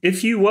 yeah.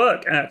 If you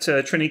work at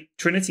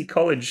Trinity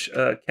College,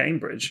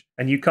 Cambridge,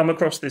 and you come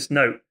across this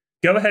note,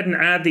 go ahead and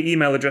add the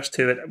email address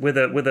to it with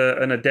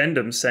an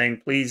addendum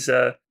saying, please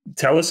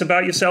tell us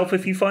about yourself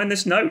if you find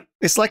this note.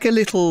 It's like a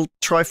little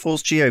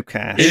Triforce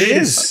geocache. It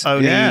is.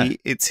 Only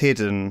it's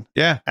hidden.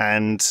 Yeah.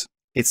 And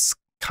it's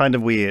kind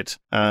of weird.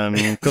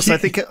 Because I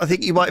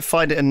think you might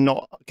find it and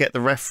not get the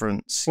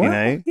reference, you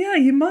know? Yeah,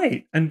 you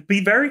might. And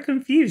be very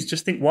confused.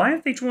 Just think, why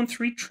have they drawn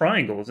 3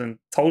 triangles and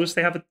told us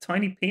they have a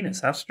tiny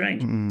penis? How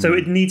strange. So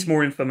it needs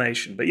more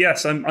information. But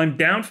yes, I'm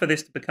down for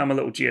this to become a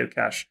little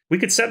geocache. We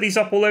could set these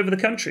up all over the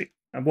country.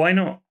 And why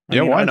not?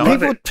 Why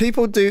not?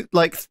 People do,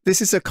 like,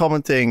 this is a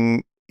common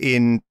thing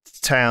in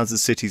towns and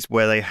cities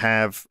where they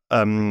have,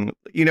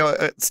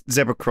 at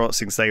zebra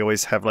crossings, they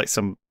always have like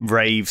some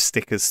rave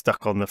stickers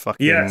stuck on the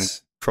fucking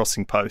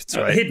crossing posts,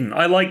 right? Hidden.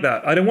 I like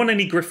that. I don't want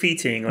any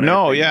graffitiing on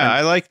anything.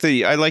 I like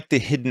the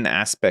hidden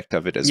aspect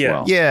of it as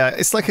well. Yeah,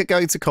 it's like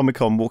going to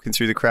Comic-Con, walking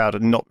through the crowd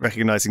and not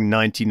recognizing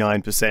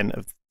 99%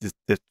 of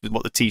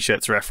what the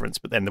T-shirts reference,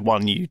 but then the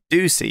one you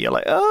do see, you're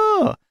like,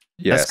 oh,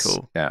 that's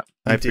cool. Yeah,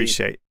 I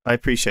appreciate you. I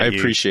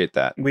appreciate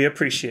that. We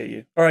appreciate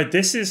you. All right,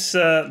 this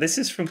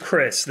is from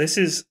Chris. This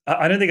is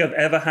I don't think I've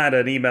ever had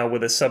an email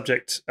with a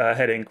subject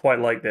heading quite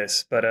like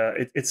this, but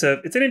it's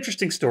an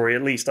interesting story.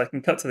 At least I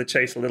can cut to the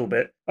chase a little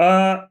bit.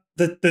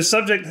 The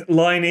subject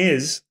line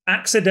is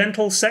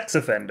accidental sex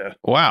offender.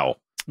 Wow.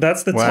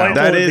 That's the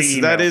title of the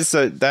email.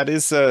 That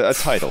is a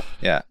title.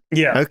 Yeah.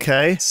 Yeah.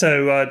 Okay.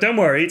 So don't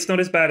worry, it's not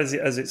as bad as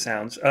it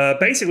sounds.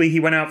 Basically, he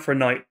went out for a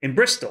night in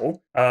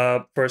Bristol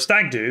for a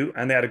stag do,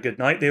 and they had a good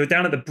night. They were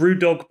down at the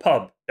Brewdog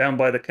pub down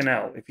by the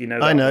canal, if you know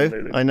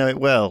that. I know it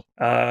well.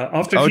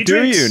 After a few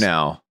drinks, do you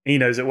now? He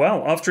knows it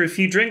well. After a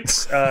few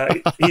drinks,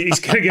 he's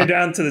going to go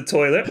down to the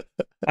toilet.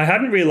 I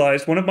hadn't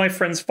realized one of my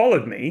friends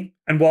followed me,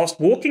 and whilst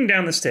walking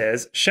down the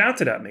stairs,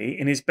 shouted at me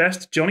in his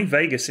best Johnny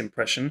Vegas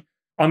impression,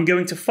 "I'm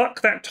going to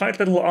fuck that tight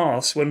little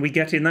arse when we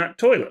get in that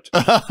toilet."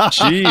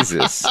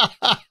 Jesus.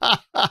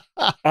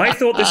 I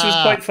thought this was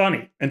quite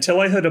funny until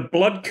I heard a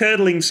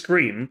blood-curdling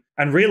scream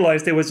and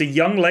realized there was a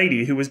young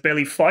lady who was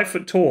barely 5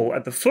 foot tall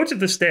at the foot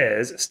of the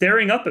stairs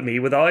staring up at me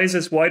with eyes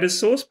as wide as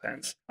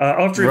saucepans.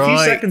 After a few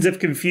seconds of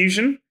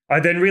confusion, I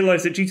then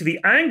realized that due to the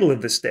angle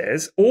of the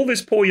stairs, all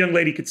this poor young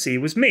lady could see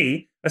was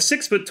me, a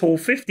 6 foot tall,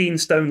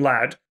 15-stone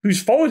lad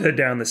who's followed her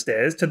down the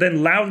stairs to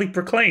then loudly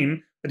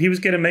proclaim that he was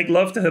going to make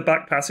love to her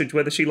back passage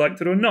whether she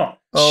liked it or not.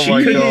 Oh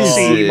she couldn't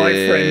see my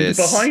friend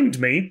behind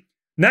me.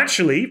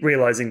 Naturally,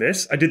 realizing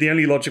this, I did the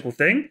only logical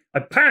thing. I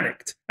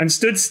panicked and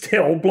stood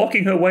still,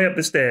 blocking her way up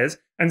the stairs,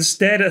 and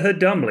stared at her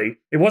dumbly.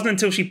 It wasn't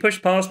until she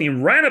pushed past me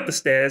and ran up the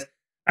stairs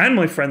and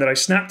my friend that I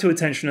snapped to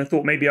attention and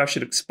thought maybe I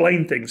should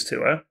explain things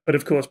to her. But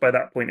of course, by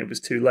that point, it was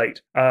too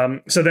late.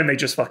 So then they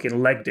just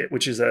fucking legged it,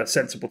 which is a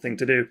sensible thing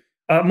to do.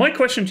 My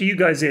question to you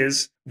guys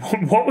is,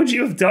 what would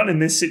you have done in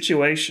this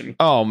situation?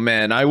 Oh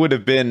man, I would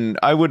have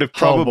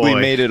probably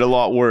made it a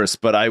lot worse,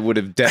 but I would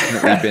have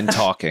definitely been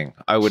talking.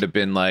 I would have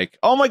been like,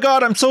 "Oh my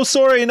God, I'm so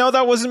sorry. No,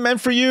 that wasn't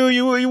meant for you.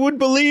 You wouldn't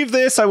believe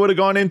this." I would have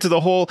gone into the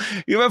whole,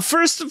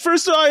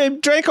 first I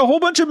drank a whole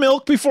bunch of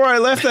milk before I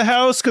left the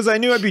house because I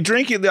knew I'd be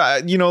drinking,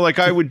 like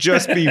I would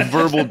just be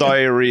verbal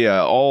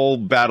diarrhea, all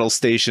battle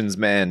stations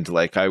manned.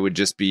 Like I would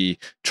just be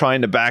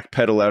trying to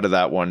backpedal out of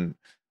that one.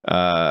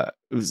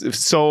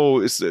 So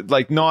it's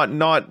like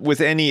not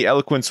with any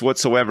eloquence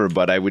whatsoever,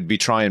 but I would be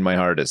trying my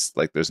hardest.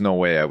 Like there's no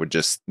way I would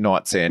just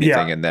not say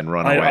anything and then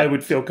run away. I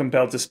would feel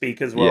compelled to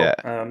speak as well. Yeah.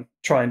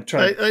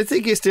 I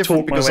think it's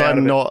different because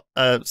I'm not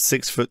a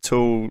 6 foot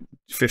tall,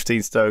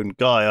 15 stone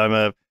guy. I'm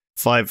a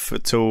 5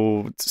 foot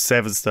tall,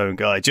 7 stone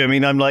guy. Do you know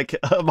what I mean?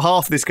 I'm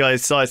half this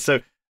guy's size. So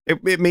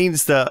it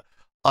means that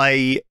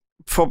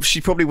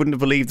she probably wouldn't have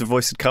believed the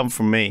voice had come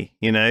from me,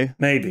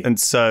 Maybe. And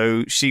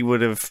so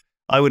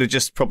I would have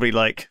just probably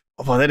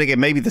well, then again,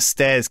 maybe the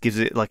stairs gives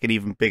it like an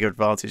even bigger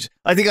advantage.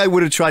 I think I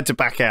would have tried to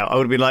back out. I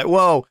would have been like,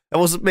 "Whoa, that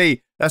wasn't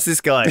me. That's this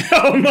guy."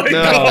 Oh my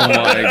God.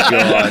 Oh my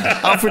God.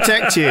 I'll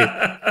protect you.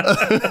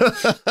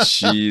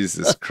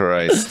 Jesus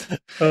Christ.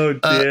 Oh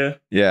dear.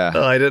 Yeah.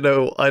 I don't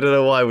know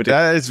why I would.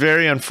 That is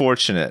very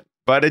unfortunate.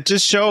 But it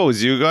just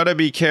shows you got to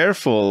be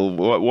careful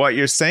what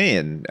you're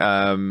saying,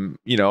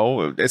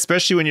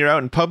 especially when you're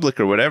out in public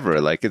or whatever.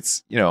 Like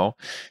it's, can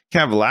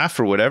have a laugh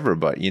or whatever,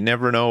 but you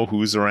never know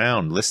who's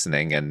around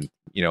listening, and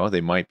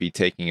they might be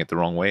taking it the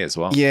wrong way as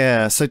well.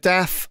 Yeah. So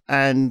Daff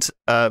and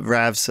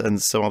Ravs and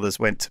some others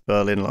went to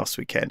Berlin last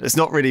weekend. It's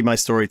not really my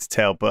story to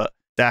tell, but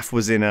Daff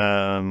was in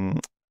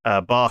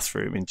a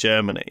bathroom in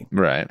Germany,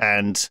 right?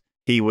 And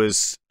he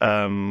was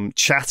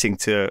chatting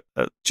to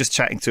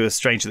a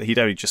stranger that he'd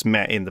only just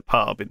met in the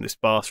pub in this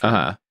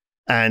bathroom,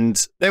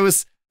 and there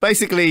was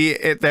basically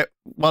that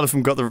one of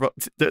them got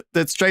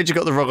the stranger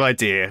got the wrong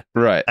idea,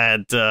 right?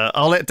 And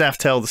I'll let Daff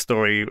tell the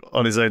story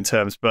on his own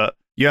terms, but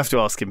you have to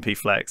ask him,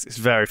 P-Flex. It's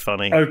very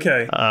funny.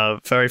 Okay,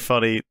 very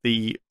funny.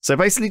 So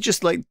basically,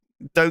 just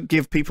don't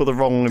give people the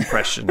wrong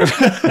impression when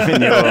you're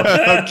in the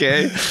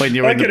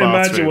bathroom. I can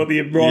imagine what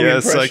the wrong impression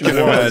was. Yes, I can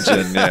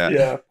imagine, yeah.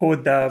 Yeah, poor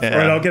Dav. Yeah. All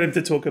right, I'll get him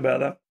to talk about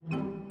that.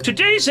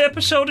 Today's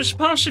episode is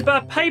sponsored by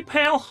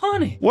PayPal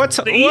Honey. What's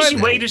the easy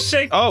way to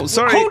save? Oh,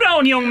 sorry. Hold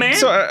on, young man.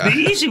 The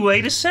easy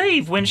way to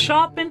save when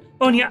shopping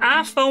on your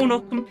iPhone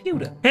or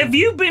computer. Have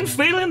you been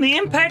feeling the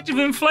impact of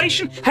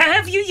inflation?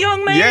 Have you,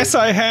 young man? Yes,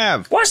 I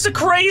have. What's the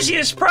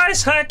craziest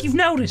price hike you've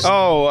noticed?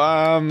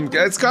 Oh,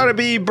 it's gotta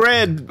be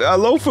bread. A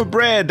loaf of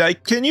bread.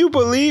 Can you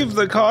believe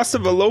the cost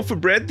of a loaf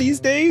of bread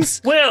these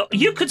days? Well,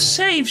 you could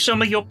save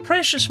some of your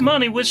precious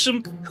money with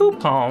some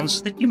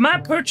coupons that you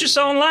might purchase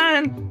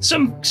online.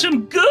 Some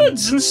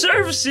goods and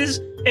services,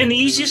 and the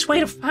easiest way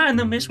to find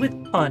them is with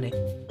Honey.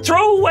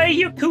 Throw away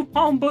your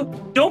coupon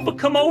book. Don't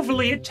become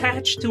overly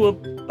attached to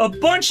a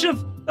bunch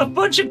of a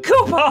bunch of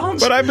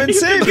coupons. But I've been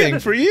saving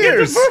for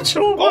years.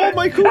 All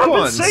my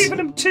coupons. I've been saving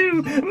them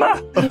too.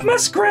 My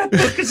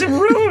scrapbook is in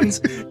ruins.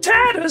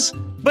 Tatters.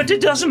 But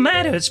it doesn't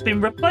matter. It's been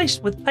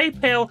replaced with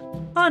PayPal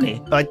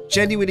Honey. I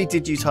genuinely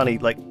did use Honey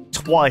like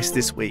twice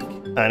this week,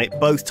 and it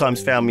both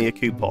times found me a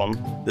coupon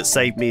that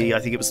saved me, I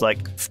think it was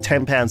like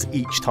 £10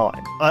 each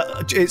time.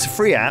 It's a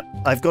free app.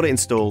 I've got it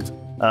installed.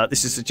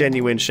 This is a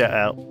genuine shout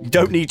out. You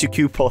don't need your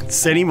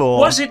coupons anymore.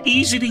 Was it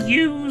easy to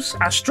use?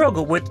 I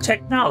struggle with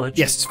technology.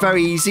 Yes, it's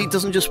very easy. It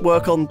doesn't just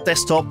work on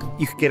desktop.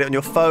 You can get it on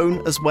your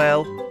phone as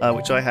well,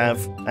 which I have.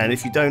 And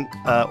if you don't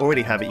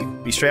already have it, you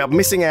can be straight up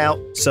missing out.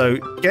 So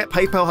get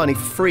PayPal Honey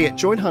for free at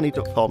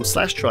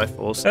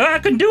joinhoney.com/Triforce. I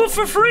can do it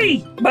for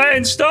free by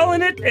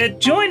installing it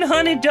at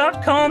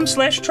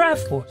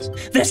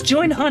joinhoney.com/Triforce. That's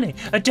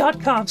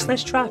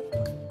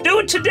joinhoney.com/Triforce. Do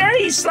it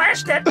today!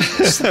 Slash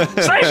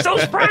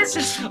those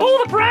prices! All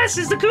the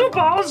prices, the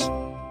coupons!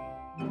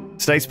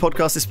 Today's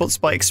podcast is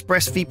sponsored by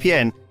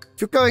ExpressVPN.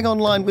 If you're going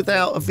online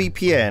without a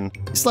VPN,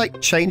 it's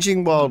like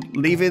changing while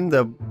leaving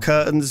the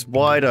curtains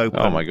wide open.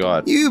 Oh my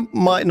God. You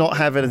might not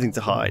have anything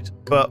to hide,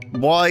 but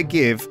why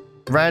give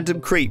random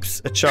creeps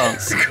a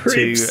chance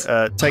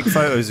to take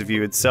photos of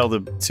you and sell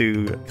them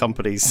to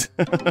companies?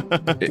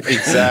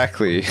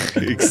 Exactly.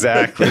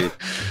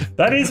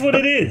 That is what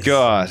it is.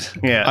 God.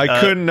 Yeah, I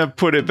couldn't have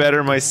put it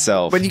better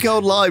myself. When you go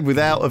online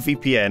without a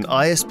VPN,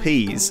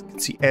 ISPs can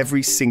see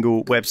every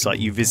single website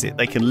you visit.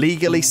 They can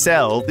legally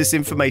sell this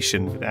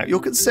information without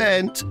your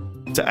consent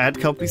to ad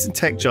companies and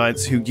tech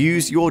giants who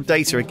use your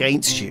data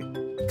against you.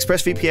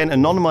 ExpressVPN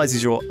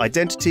anonymizes your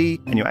identity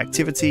and your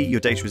activity. Your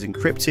data is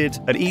encrypted.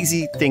 An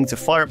easy thing to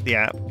fire up the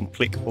app and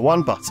click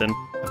one button.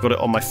 I've got it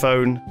on my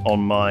phone,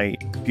 on my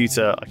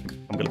computer.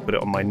 I'm going to put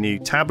it on my new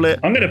tablet.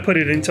 I'm going to put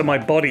it into my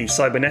body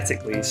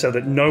cybernetically so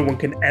that no one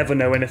can ever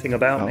know anything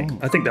about me.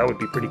 I think that would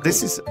be pretty cool.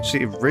 This is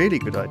actually a really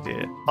good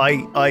idea.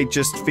 I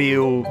just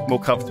feel more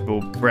comfortable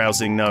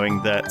browsing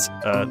knowing that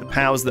the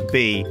powers that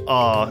be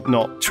are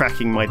not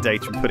tracking my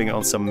data and putting it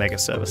on some mega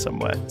server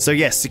somewhere. So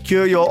yes,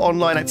 secure your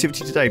online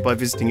activity today by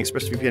visiting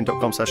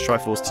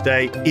expressvpn.com/Triforce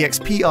today.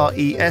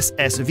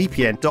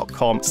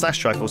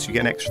 expressvpn.com/Triforce. You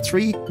get an extra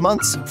 3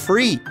 months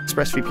free.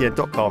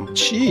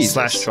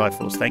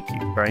 expressvpn.com/Triforce. Thank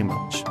you very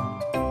much.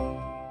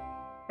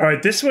 All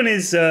right, this one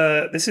is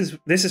this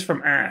is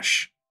from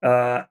Ash,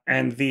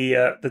 and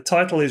the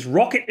title is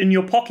 "Rocket in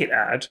Your Pocket"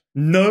 ad.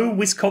 No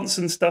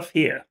Wisconsin stuff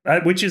here,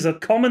 which is a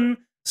common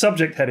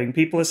subject heading.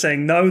 People are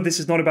saying, "No, this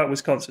is not about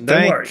Wisconsin."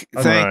 Don't worry,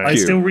 I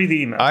still read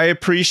the email. I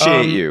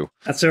appreciate you.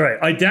 That's all right.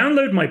 I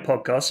download my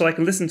podcast so I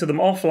can listen to them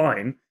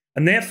offline,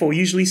 and therefore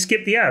usually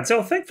skip the ads.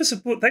 Oh, thanks for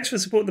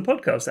supporting the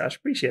podcast, Ash.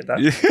 Appreciate that.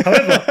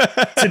 However,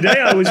 today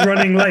I was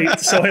running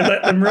late, so I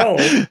let them roll.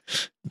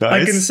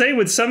 Nice. I can say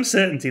with some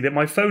certainty that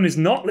my phone is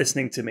not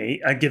listening to me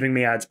and giving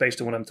me ads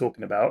based on what I'm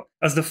talking about,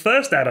 as the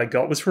first ad I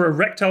got was for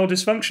erectile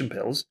dysfunction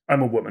pills.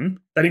 I'm a woman.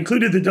 That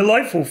included the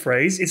delightful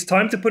phrase, "It's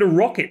time to put a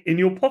rocket in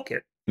your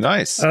pocket."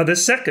 Nice. The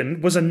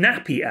second was a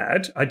nappy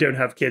ad. I don't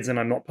have kids and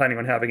I'm not planning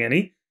on having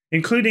any,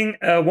 including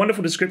a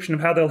wonderful description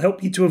of how they'll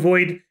help you to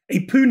avoid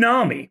a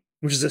poonami,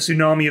 which is a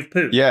tsunami of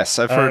poo. Yes,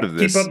 I've heard of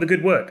this. Keep up the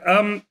good work.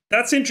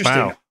 That's interesting.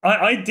 Wow.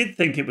 I did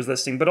think it was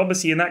listening, but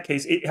obviously in that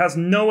case, it has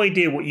no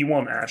idea what you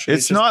want, Ash.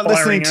 It's not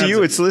listening to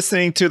you, it's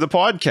listening to the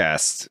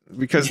podcast,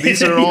 because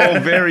these are all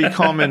very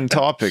common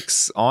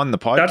topics on the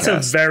podcast. That's a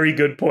very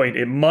good point.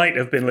 It might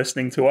have been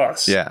listening to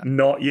us,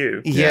 not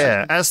you.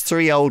 Yeah, as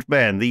 3 old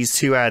men, these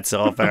 2 ads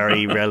are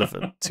very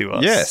relevant to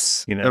us.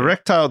 Yes,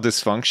 erectile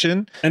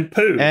dysfunction. And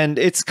poo. And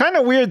it's kind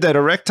of weird that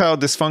erectile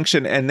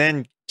dysfunction and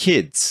then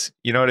kids,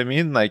 you know what I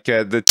mean? Like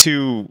the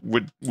two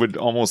would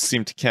almost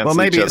seem to cancel each other.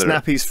 Well, maybe it's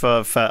nappies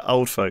for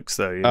old folks,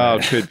 though. You know? Oh,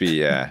 could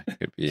be,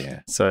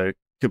 yeah. So,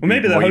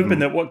 maybe they're hoping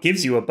that what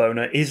gives you a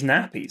boner is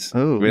nappies.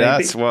 Oh,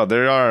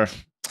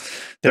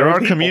 there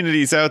are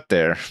communities out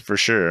there for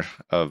sure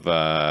of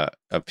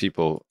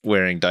people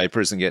wearing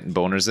diapers and getting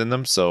boners in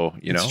them. So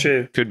it's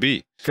true. Could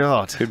be.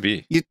 God, could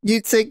be.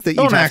 You'd think that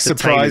you'd have to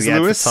tailor the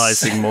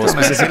advertising more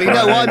specifically.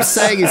 No, what I'm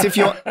saying is, if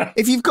you're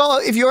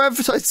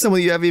advertising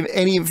someone you have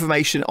any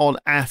information on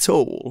at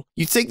all,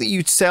 you'd think that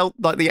you'd sell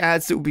like the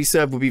ads that would be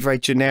served would be very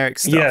generic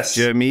stuff. Yes. Do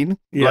you know what I mean?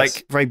 Yes.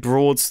 Like very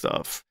broad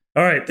stuff.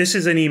 All right, this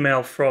is an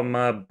email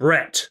from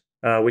Brett.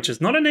 Which is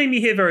not a name you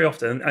hear very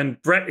often,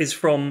 and Brett is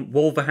from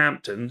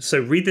Wolverhampton, so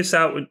read this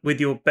out with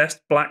your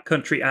best black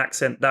country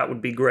accent. That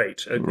would be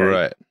great. Okay.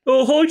 Right.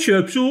 Oh, hi,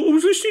 chaps. I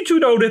was listening to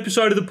an old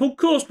episode of the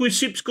podcast where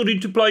Sips got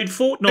into playing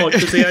Fortnite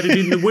because they added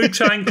in the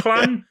Wu-Tang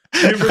Clan,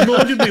 and it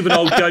reminded me of an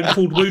old game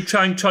called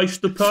Wu-Tang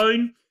Taste the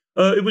Pain.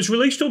 It was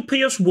released on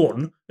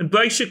PS1, and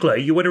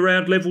basically you went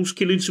around levels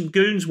killing some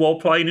goons while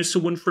playing as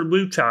someone from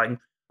Wu-Tang.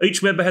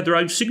 Each member had their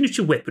own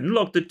signature weapon,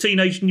 like the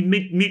Teenage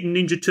Mutant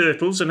Ninja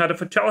Turtles, and had a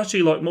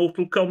fatality like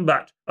Mortal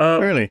Kombat.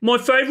 Really? My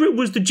favourite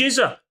was the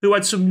Jizzer, who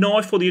had some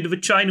knife on the end of a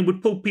chain and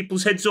would pull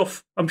people's heads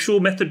off. I'm sure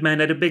Method Man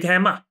had a big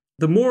hammer.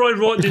 The more I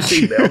write this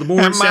email, the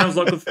more it sounds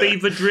like a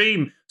fever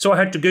dream. So I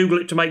had to Google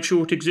it to make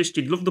sure it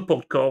existed. Love the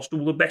podcast.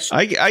 All the best.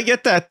 I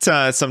get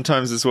that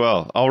sometimes as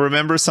well. I'll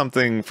remember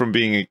something from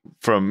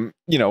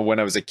when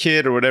I was a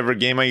kid or whatever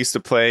game I used to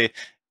play.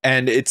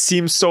 And it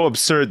seems so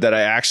absurd that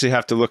I actually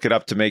have to look it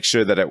up to make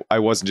sure that I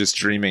wasn't just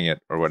dreaming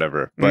it or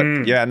whatever. But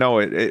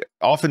it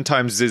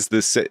oftentimes is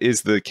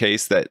the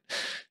case that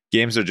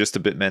games are just a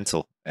bit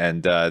mental,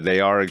 and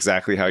they are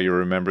exactly how you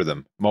remember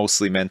them,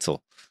 mostly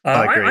mental.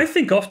 I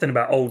think often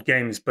about old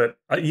games, but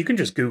you can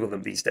just Google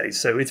them these days.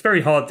 So it's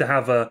very hard to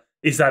have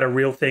is that a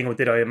real thing or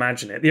did I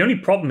imagine it? The only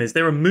problem is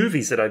there are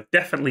movies that I've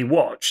definitely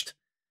watched.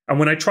 And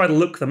when I try to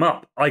look them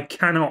up, I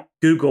cannot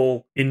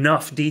Google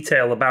enough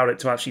detail about it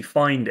to actually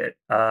find it.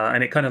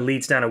 And it kind of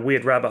leads down a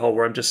weird rabbit hole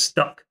where I'm just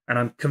stuck. And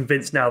I'm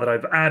convinced now that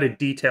I've added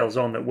details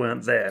on that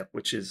weren't there,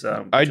 which is...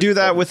 I do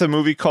that with a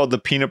movie called The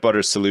Peanut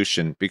Butter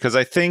Solution, because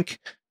I think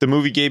the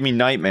movie gave me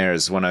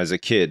nightmares when I was a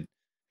kid.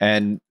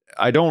 And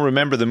I don't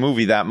remember the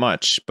movie that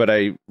much, but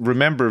I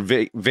remember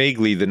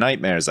vaguely the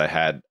nightmares I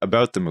had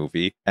about the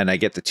movie, and I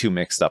get the two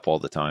mixed up all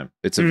the time.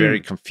 It's a very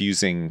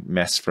confusing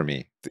mess for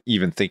me,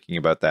 even thinking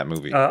about that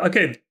movie.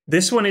 Okay,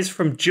 this one is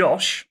from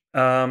Josh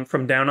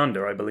from Down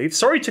Under, I believe.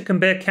 Sorry to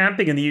compare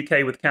camping in the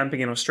UK with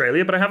camping in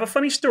Australia, but I have a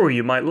funny story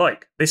you might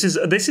like. This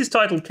is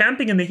titled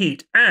Camping in the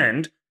Heat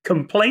and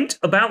Complaint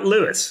About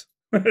Lewis.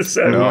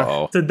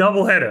 So it's a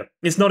double header.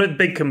 It's not a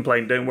big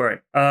complaint, don't worry.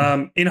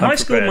 In high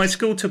school, my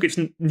school took its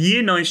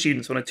year 9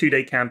 students on a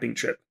 2-day camping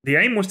trip. The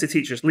aim was to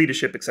teach us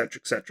leadership, etc.,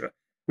 etc.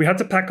 We had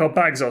to pack our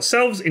bags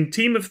ourselves in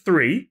team of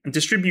 3 and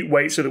distribute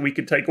weight so that we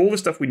could take all the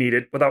stuff we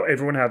needed without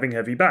everyone having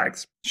heavy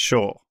bags.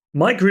 Sure.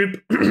 My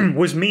group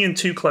was me and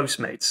 2 close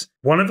mates.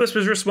 One of us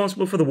was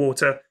responsible for the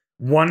water,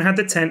 one had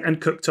the tent and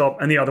cooktop,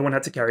 and the other one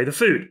had to carry the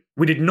food.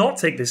 We did not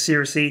take this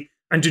seriously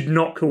and did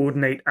not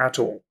coordinate at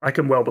all. I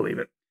can well believe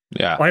it.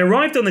 Yeah. I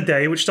arrived on the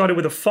day, which started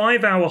with a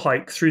 5-hour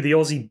hike through the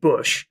Aussie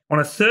bush on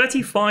a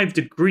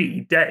 35-degree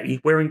day,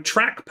 wearing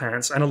track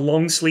pants and a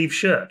long-sleeve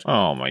shirt.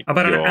 Oh, my God.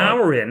 About an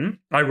hour in,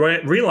 I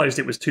realized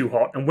it was too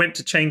hot and went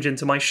to change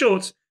into my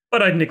shorts,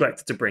 but I'd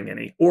neglected to bring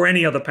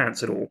any other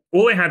pants at all.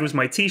 All I had was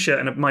my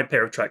t-shirt and my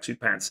pair of tracksuit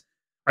pants.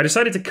 I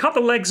decided to cut the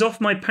legs off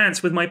my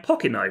pants with my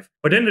pocket knife,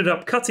 but ended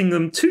up cutting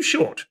them too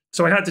short.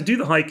 So I had to do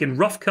the hike in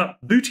rough-cut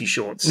booty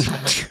shorts.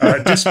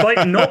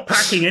 Despite not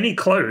packing any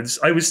clothes,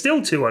 I was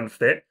still too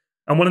unfit,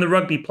 and one of the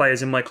rugby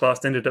players in my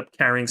class ended up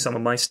carrying some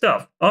of my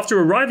stuff. After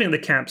arriving at the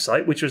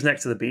campsite, which was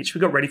next to the beach,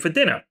 we got ready for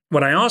dinner.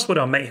 When I asked what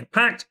our mate had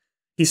packed,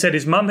 he said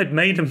his mum had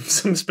made him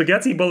some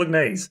spaghetti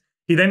bolognese.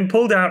 He then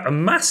pulled out a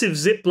massive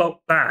Ziploc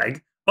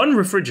bag,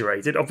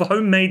 unrefrigerated, of a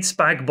homemade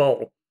spag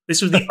bol.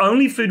 This was the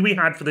only food we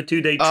had for the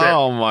 2-day trip.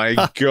 Oh my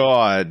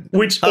God.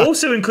 Which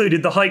also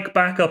included the hike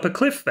back up a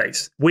cliff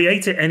face. We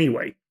ate it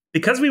anyway.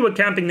 Because we were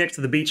camping next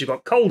to the beach, it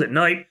got cold at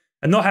night,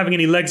 and not having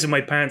any legs in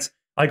my pants,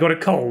 I got a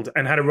cold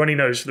and had a runny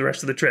nose for the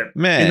rest of the trip.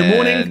 Man. In the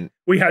morning,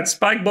 we had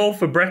spag bol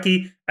for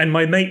brekkie, and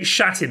my mate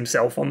shat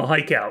himself on the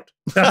hike out.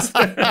 But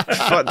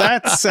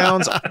that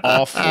sounds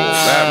awful.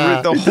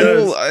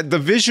 The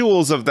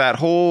visuals of that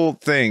whole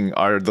thing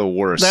are the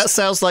worst. That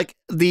sounds like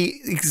the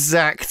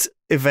exact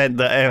event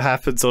that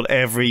happens on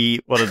every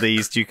one of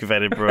these Duke of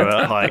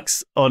Edinburgh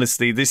hikes.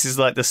 Honestly, this is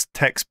like the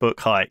textbook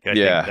hike. I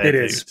think it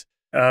is.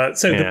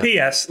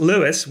 The PS,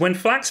 Lewis, when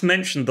Flax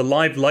mentioned the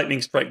live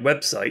lightning strike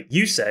website,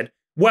 you said,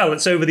 well,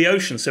 it's over the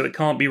ocean, so it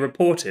can't be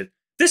reported.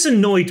 This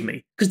annoyed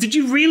me, because did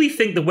you really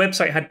think the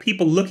website had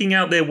people looking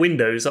out their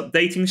windows,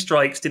 updating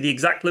strikes to the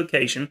exact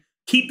location?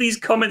 Keep these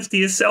comments to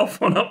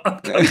yourself on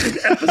upcoming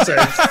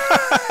episodes.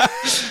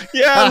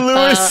 Yeah,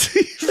 Lewis.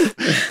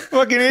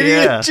 Fucking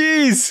idiot. Yeah.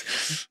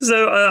 Jeez.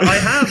 So I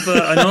have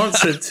an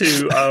answer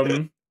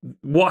to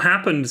what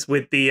happened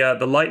with the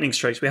lightning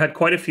strikes. We had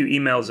quite a few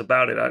emails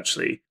about it,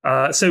 actually.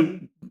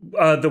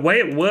 The way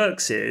it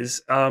works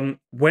is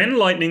when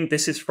lightning,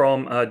 this is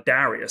from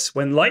Darius,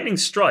 when lightning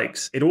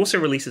strikes, it also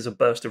releases a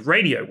burst of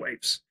radio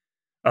waves,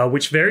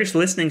 which various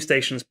listening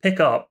stations pick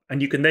up,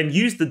 and you can then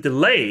use the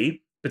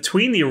delay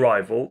between the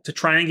arrival to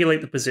triangulate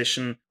the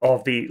position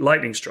of the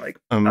lightning strike.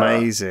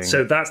 Amazing.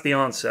 So that's the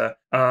answer.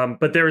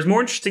 But there is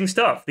more interesting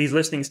stuff these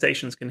listening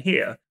stations can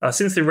hear.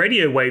 Since the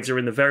radio waves are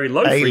in the very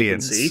low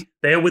frequency,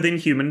 they are within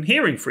human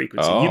hearing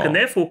frequency. You can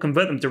therefore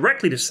convert them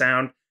directly to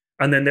sound.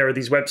 And then there are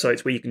these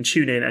websites where you can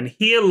tune in and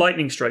hear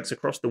lightning strikes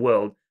across the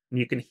world. And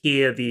you can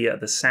hear the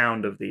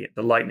sound of the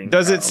lightning.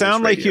 Does it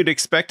sound like you'd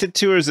expect it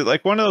to? Or is it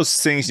like one of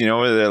those things,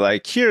 where they're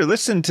like, here,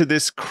 listen to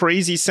this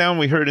crazy sound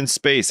we heard in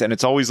space. And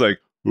it's always like,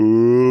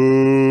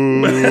 ooh.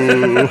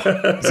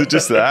 Is it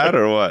just that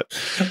or what?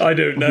 I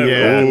don't know.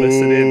 Yeah,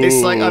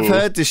 it's like I've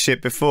heard this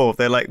shit before.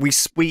 They're like,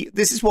 this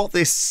is what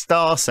this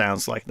star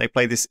sounds like. And they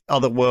play this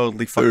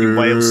otherworldly fucking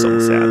whale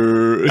song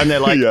sound, and they're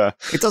like,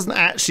 it doesn't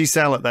actually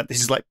sound like that.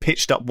 This is like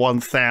pitched up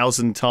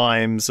 1,000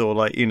 times, or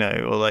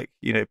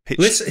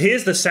pitched.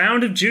 Here's the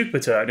sound of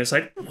Jupiter, and it's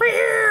like,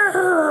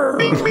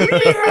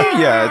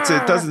 yeah,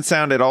 it doesn't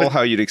sound at all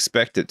how you'd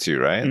expect it to,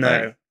 right?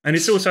 No. And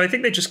it's also, I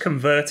think they're just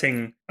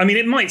converting. I mean,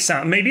 it might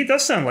sound, maybe it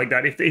does sound like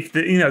that. If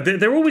the, you know,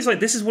 they're always like,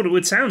 this is what it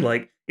would sound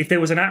like if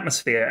there was an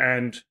atmosphere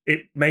and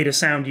it made a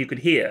sound you could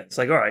hear. It's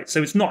like, all right,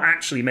 so it's not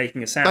actually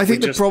making a sound. I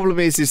think the problem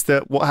is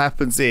that what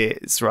happens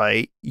is,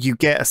 right, you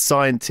get a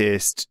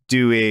scientist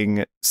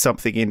doing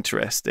something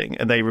interesting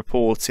and they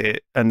report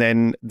it, and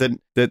then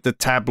the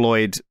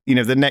tabloid, you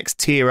know, the next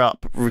tier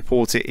up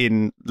report it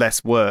in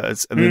less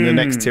words, and then the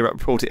next tier up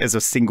report it as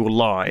a single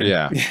line.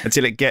 Yeah.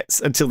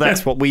 Until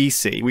that's what we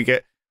see. We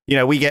get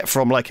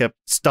from like a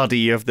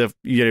study of the,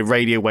 you know,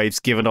 radio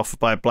waves given off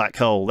by a black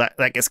hole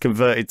that gets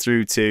converted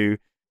through to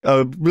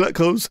black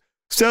holes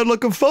sound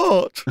like a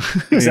fart.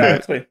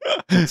 Exactly.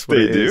 That's what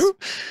they do.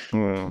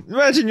 Well.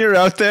 Imagine you're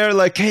out there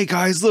like, hey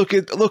guys, look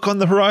on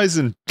the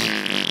horizon.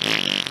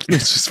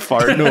 It's just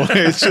farting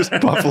away. It's just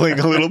bubbling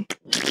a little.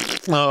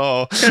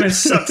 Oh, kind of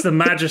sucks the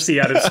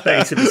majesty out of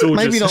space if it's all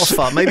maybe just...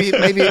 not fun. Maybe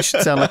it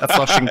should sound like a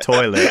flushing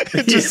toilet.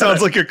 It just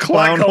sounds like a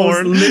clown Black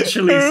horn.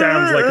 Literally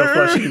sounds like a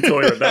flushing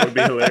toilet. That would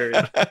be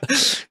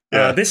hilarious.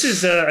 This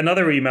is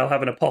another email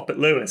having a pop at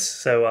Lewis,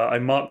 so I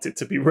marked it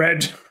to be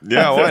read.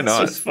 Yeah, why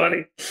not? It's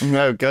funny.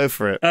 No, go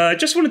for it.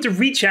 Just wanted to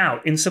reach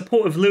out in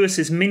support of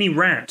Lewis's mini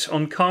rant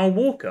on Carl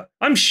Walker.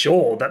 I'm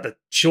sure that the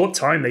short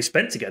time they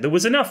spent together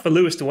was enough for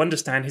Lewis to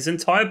understand his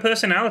entire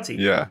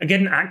personality and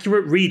get an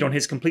accurate read on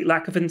his complete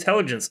lack of intelligence.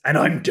 And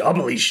I'm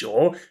doubly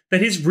sure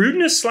that his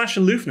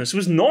rudeness/aloofness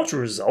was not a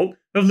result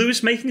of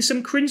Lewis making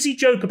some cringy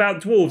joke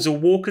about dwarves or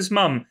Walker's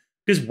mum.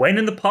 Because when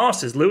in the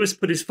past has Lewis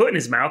put his foot in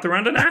his mouth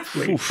around an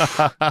athlete?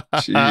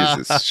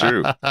 Jesus, it's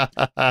true.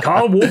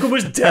 Carl Walker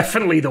was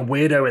definitely the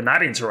weirdo in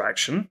that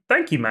interaction.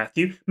 Thank you,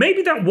 Matthew.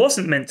 Maybe that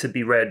wasn't meant to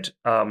be read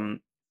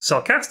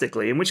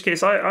sarcastically, in which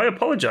case I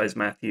apologize,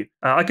 Matthew.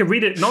 I could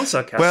read it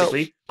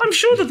non-sarcastically. Well, I'm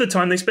sure that the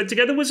time they spent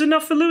together was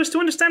enough for Lewis to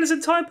understand his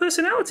entire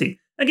personality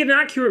and get an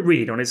accurate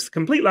read on his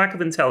complete lack of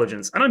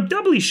intelligence. And I'm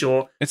doubly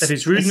sure that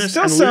his rudeness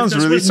and aloofness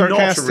really was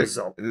sarcastic. Not a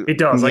result. It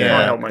does. I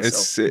can't help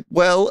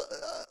myself.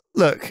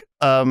 Look,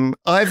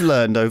 I've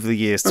learned over the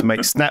years to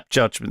make snap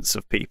judgments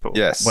of people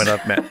when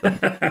I've met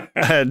them.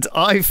 And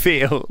I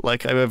feel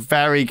like I'm a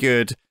very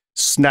good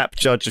snap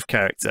judge of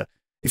character.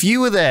 If you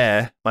were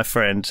there, my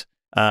friend,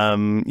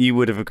 you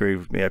would have agreed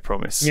with me, I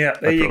promise. Yeah,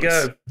 there you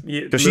go.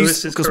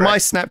 Because my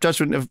snap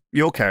judgment of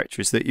your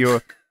character is that you're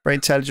a very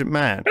intelligent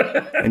man,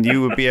 and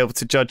you would be able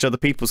to judge other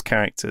people's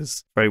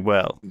characters very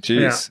well.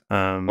 Jeez.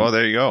 Yeah. Well,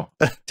 there you go.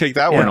 Take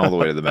that one all the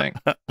way to the bank.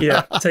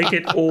 Yeah, take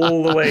it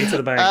all the way to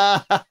the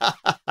bank.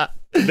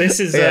 This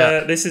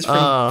is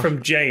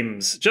from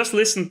James. Just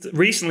listened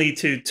recently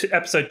to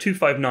episode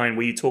 259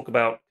 where you talk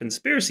about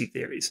conspiracy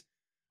theories.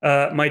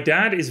 My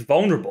dad is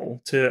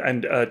vulnerable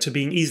to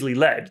being easily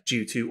led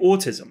due to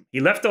autism. He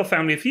left our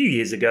family a few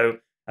years ago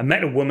and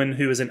met a woman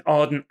who is an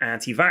ardent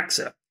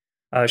anti-vaxxer.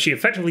 She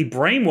effectively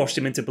brainwashed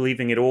him into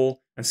believing it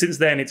all, and since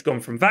then it's gone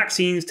from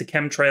vaccines to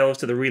chemtrails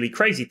to the really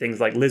crazy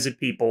things like lizard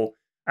people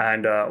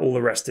and all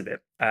the rest of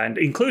it, and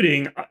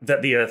including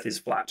that the Earth is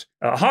flat.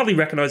 I hardly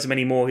recognize him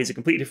anymore. He's a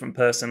completely different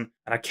person,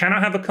 and I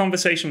cannot have a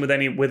conversation with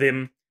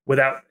him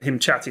without him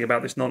chatting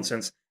about this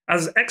nonsense.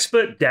 As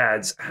expert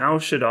dads, how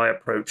should I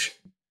approach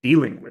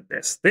dealing with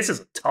this? This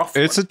is a tough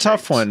one. It's a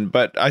tough one,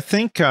 but I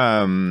think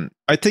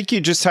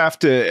you just have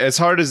to, as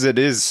hard as it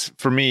is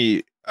for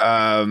me,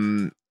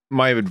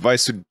 my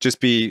advice would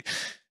just be,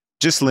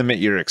 just limit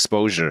your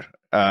exposure.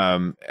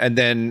 And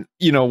then,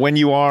 you know, when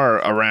you are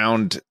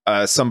around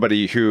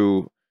somebody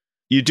who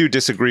you do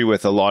disagree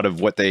with a lot of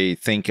what they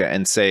think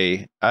and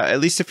say, at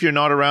least if you're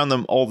not around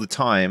them all the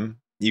time,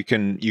 you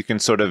can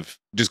sort of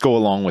just go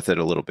along with it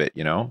a little bit,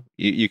 you know?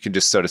 You can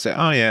just sort of say,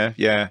 oh,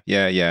 yeah.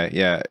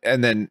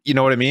 And then, you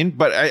know what I mean?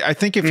 But I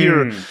think if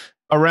you're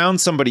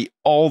around somebody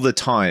all the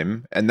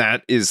time, and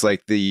that is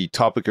like the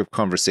topic of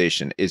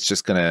conversation, it's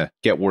just going to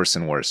get worse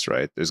and worse,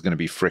 right? There's going to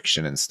be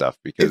friction and stuff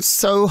because it's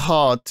so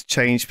hard to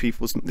change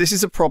people's. This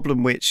is a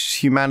problem which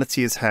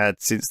humanity has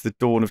had since the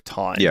dawn of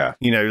time. Yeah,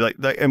 you know,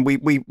 and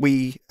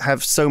we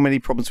have so many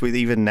problems with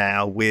even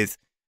now with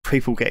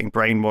people getting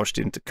brainwashed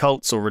into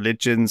cults or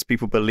religions,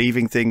 people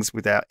believing things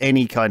without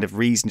any kind of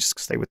reason just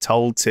because they were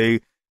told to.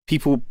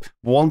 People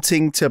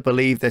wanting to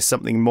believe there's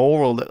something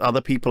more, or that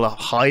other people are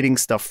hiding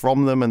stuff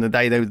from them, and that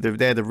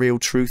they're the real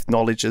truth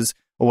knowledges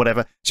or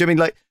whatever. Do you know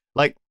what I mean?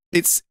 Like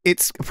it's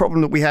a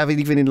problem that we have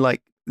even in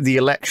like the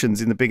elections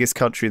in the biggest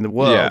country in the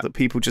world, that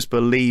people just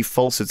believe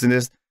falsehoods,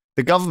 and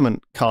the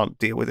government can't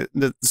deal with it,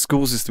 the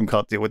school system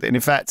can't deal with it, and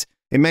in fact,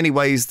 in many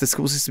ways, the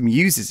school system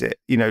uses it.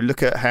 You know,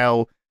 look at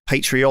how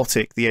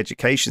patriotic the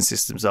education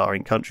systems are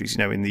in countries. You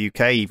know, in the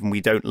UK, even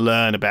we don't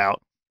learn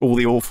about all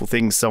the awful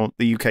things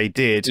the UK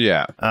did.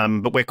 Yeah.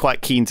 But we're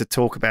quite keen to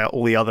talk about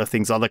all the other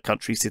things other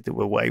countries did that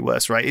were way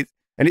worse, right?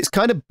 And it's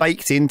kind of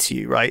baked into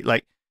you, right?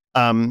 Like,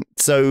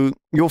 so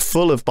you're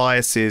full of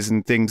biases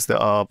and things that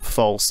are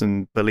false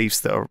and beliefs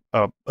that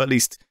are at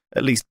least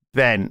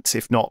bent,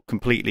 if not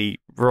completely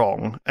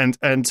wrong. And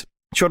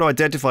trying to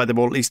identify them,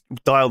 or at least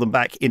dial them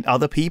back in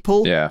other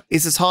people,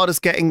 is as hard as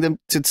getting them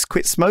to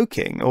quit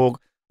smoking or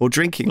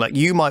drinking. Like,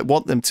 you might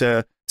want them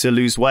to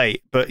lose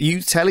weight, but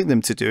you telling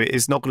them to do it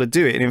is not going to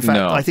do it. And in fact,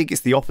 I think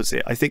it's the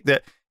opposite. I think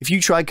that if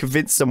you try and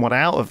convince someone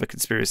out of a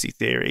conspiracy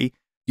theory,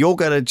 you're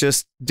going to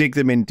just dig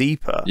them in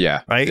deeper.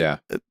 Yeah. Right. Yeah.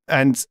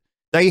 And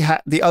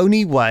the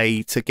only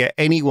way to get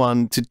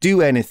anyone to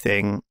do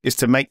anything is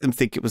to make them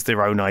think it was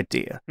their own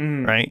idea.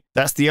 Right.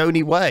 That's the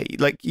only way.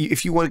 Like,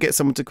 if you want to get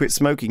someone to quit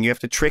smoking, you have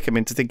to trick them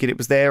into thinking it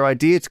was their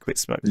idea to quit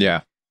smoking.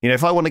 Yeah. You know,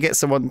 if I want to get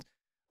someone,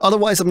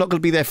 otherwise I'm not going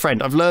to be their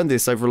friend. I've learned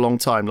this over a long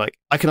time. Like,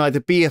 I can either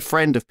be a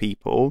friend of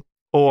people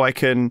or I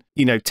can,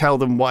 you know, tell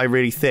them what I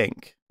really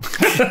think.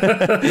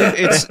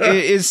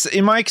 It's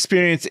in my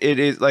experience, it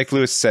is, like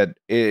Lewis said,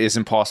 it is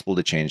impossible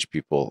to change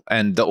people,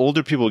 and the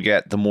older people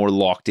get, the more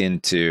locked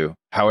into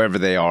however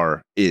they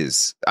are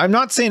is. I'm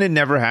not saying it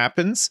never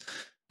happens,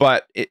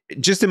 but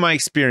just in my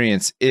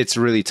experience, it's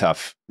really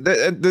tough.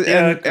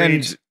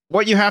 And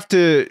what you have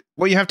to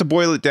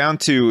boil it down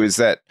to is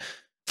that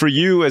for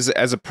you as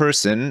a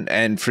person,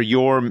 and for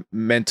your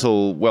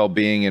mental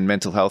well-being and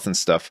mental health and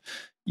stuff,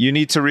 you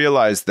need to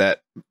realize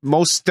that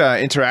most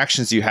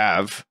interactions you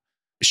have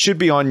should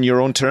be on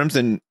your own terms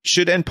and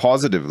should end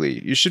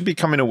positively. You should be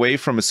coming away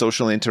from a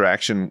social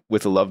interaction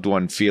with a loved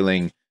one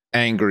feeling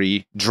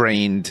angry,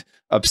 drained,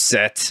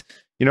 upset.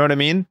 You know what I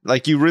mean?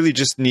 Like, you really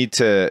just need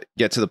to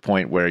get to the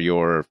point where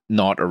you're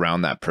not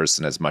around that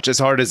person as much. As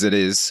hard as it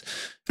is,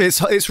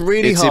 it's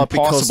really hard. It's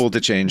impossible to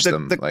change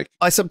them. Like,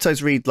 I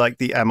sometimes read like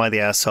the "Am I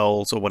the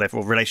Assholes" or whatever,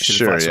 or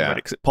relationship advice on Reddit,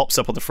 because it pops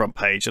up on the front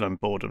page and I'm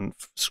bored and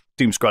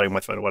doom scrolling my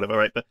phone or whatever,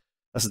 right? But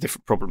that's a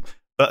different problem.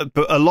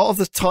 But a lot of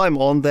the time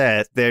on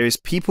there is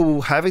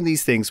people having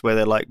these things where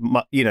they're like,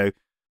 you know,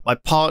 my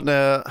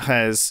partner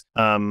has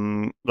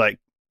like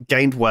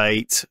gained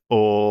weight,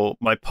 or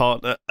my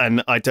partner,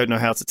 and I don't know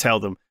how to tell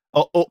them.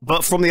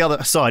 But from the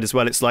other side as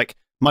well, it's like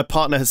my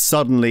partner has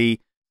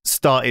suddenly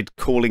started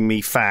calling me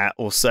fat,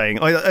 or saying,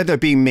 I don't know,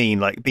 being mean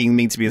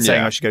to me and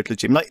saying I should go to the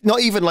gym. Like, not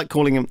even like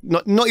calling him,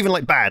 not even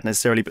like bad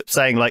necessarily, but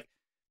saying like,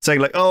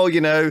 oh, you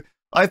know,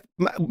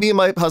 me and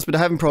my husband are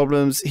having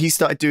problems. He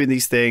started doing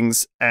these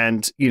things,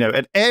 and you know,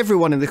 and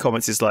everyone in the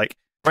comments is like,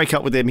 break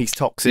up with him. He's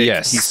toxic.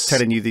 Yes. He's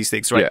telling you these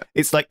things, right? Yeah.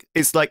 It's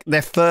like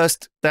their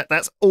first.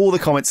 That's all the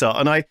comments are,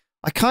 and I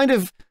kind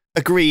of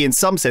agree in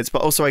some sense,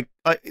 but also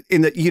I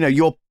in that, you know,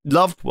 your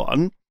loved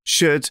one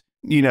should,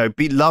 you know,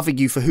 be loving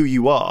you for who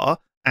you are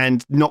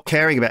and not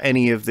caring about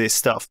any of this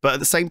stuff. But at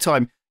the same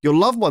time, your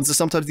loved ones are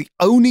sometimes the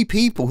only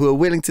people who are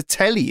willing to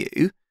tell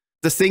you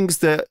the things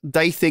that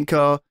they think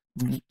are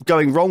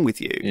going wrong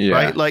with you,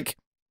 right? Like,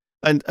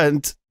 and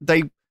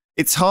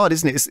it's hard,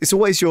 isn't it? It's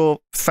always your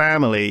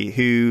family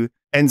who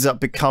ends up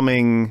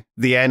becoming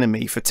the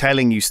enemy for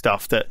telling you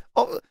stuff that,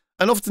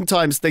 and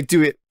oftentimes they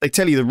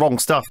tell you the wrong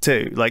stuff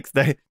too. Like,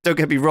 they, don't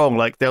get me wrong,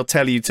 like they'll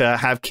tell you to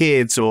have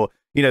kids, or,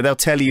 you know, they'll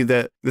tell you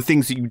the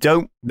things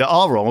that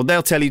are wrong, or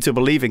they'll tell you to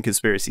believe in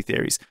conspiracy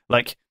theories.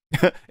 Like,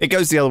 it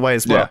goes the other way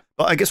as well. Yeah.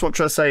 But I guess what I'm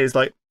trying to say is,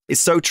 like,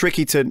 it's so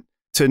tricky to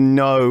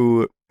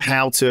know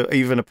how to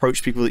even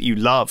approach people that you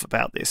love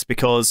about this,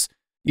 because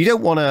you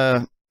don't want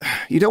to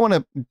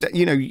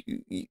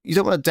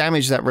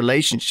damage that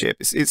relationship.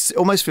 It's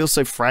almost feels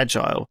so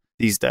fragile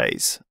these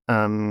days,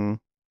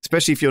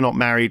 especially if you're not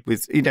married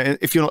with, you know,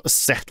 if you're not as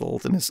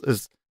settled and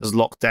as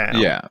locked down.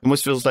 It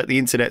almost feels like the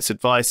internet's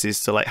advice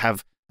is to like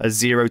have a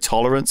zero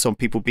tolerance on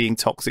people being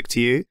toxic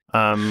to you.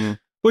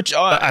 Which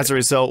as a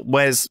result,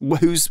 where's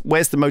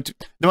the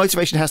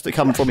motivation has to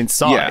come from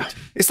inside. Yeah.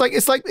 It's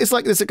like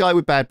there's a guy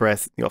with bad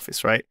breath in the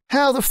office, right?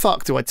 How the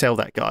fuck do I tell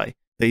that guy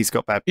that he's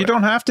got bad breath? You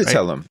don't have to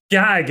tell him.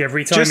 Gag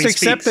every time. Just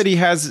accept that he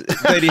has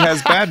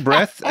bad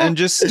breath, and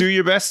just do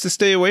your best to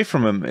stay away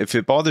from him if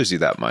it bothers you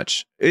that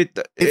much.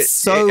 It's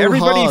so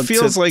everybody hard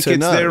feels like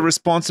it's their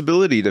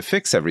responsibility to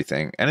fix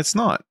everything, and it's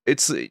not.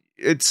 It's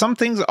some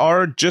things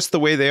are just the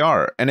way they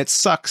are, and it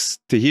sucks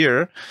to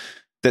hear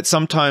that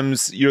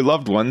sometimes your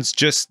loved ones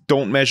just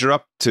don't measure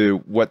up to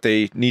what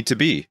they need to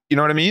be. You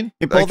know what I mean?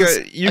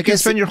 You can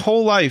spend your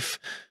whole life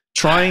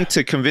trying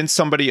to convince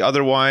somebody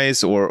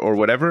otherwise or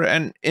whatever,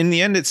 and in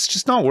the end, it's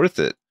just not worth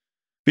it.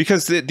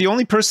 Because the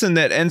only person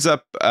that ends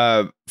up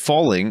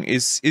falling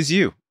is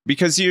you.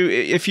 Because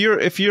if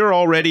you're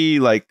already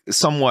like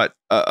somewhat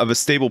of a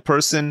stable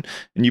person,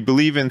 and you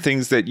believe in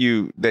things that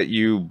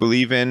you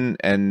believe in,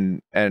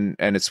 and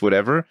it's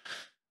whatever,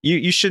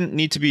 you shouldn't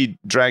need to be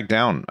dragged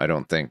down, I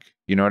don't think.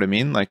 You know what I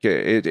mean? Like,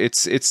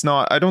 it's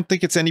not, I don't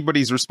think it's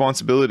anybody's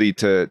responsibility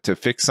to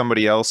fix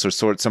somebody else or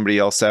sort somebody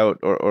else out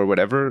or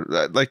whatever.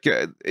 Like,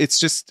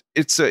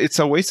 it's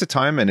a waste of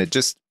time, and it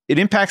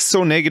impacts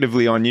so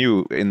negatively on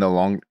you in the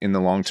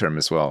long term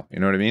as well. You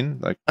know what I mean?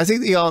 Like, I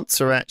think the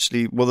answer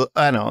actually,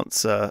 an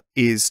answer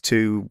is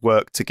to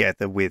work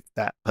together with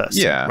that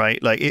person. Yeah.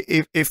 Right. Like,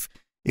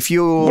 if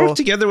you work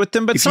together with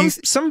them, but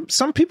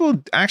some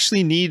people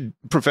actually need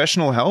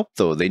professional help,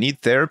 though. They need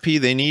therapy.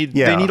 They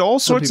need all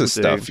sorts of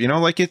stuff. You know,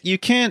 like, you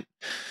can't.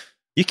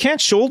 you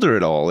can't shoulder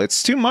it all.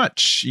 It's too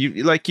much.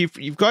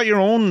 You've got your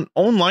own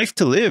life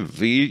to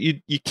live.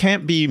 You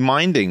can't be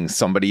minding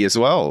somebody as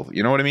well.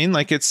 You know what I mean?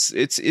 Like it's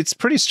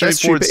pretty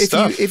straightforward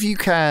stuff. If you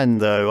can,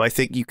 though, I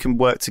think you can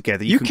work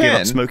together. You can give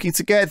up smoking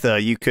together.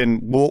 You can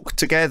walk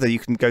together. You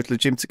can go to the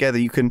gym together.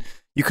 You can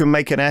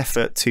make an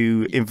effort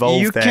to involve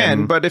them. You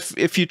can, but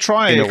if you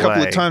try a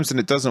couple of times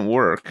and it doesn't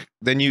work,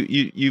 then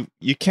you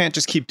can't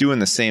just keep doing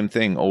the same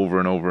thing over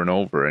and over and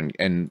over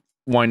and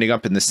winding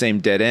up in the same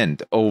dead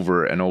end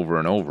over and over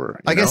and over.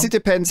 I guess it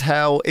depends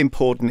how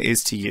important it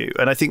is to you.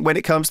 And I think when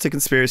it comes to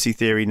conspiracy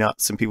theory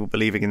nuts and people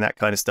believing in that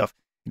kind of stuff,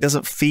 it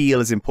doesn't feel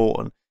as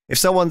important. If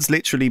someone's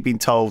literally been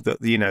told that,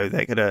 they're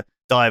going to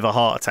die of a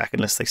heart attack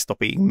unless they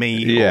stop eating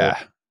meat, or,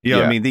 you know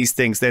what I mean, these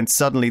things, then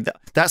suddenly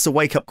that's a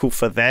wake-up call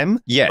for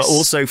them, but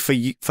also for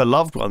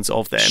loved ones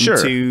of them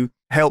to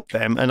help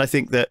them. And I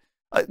think that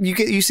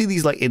you see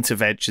these like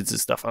interventions and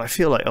stuff, and I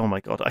feel like, oh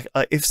my God,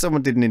 if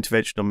someone did an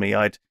intervention on me,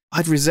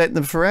 I'd resent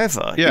them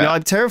forever. Yeah.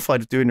 I'm terrified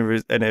of doing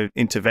an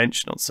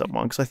intervention on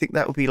someone because I think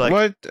that would be like,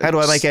 how do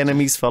I make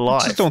enemies for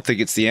life? I just don't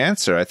think it's the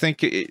answer. I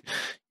think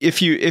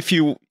if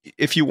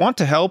you want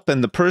to help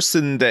and the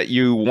person that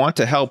you want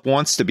to help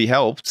wants to be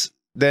helped,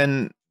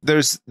 then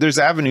there's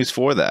avenues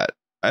for that.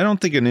 I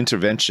don't think an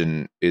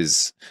intervention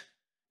is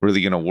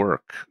really going to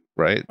work.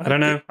 Right? I don't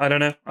know.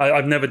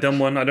 I've never done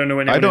one. I don't know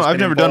anyone. I've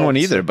never done one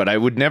either, but I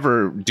would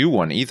never do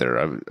one either.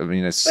 I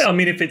mean,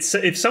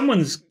 if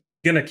someone's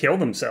gonna kill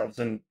themselves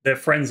and their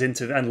friends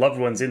and loved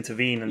ones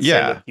intervene and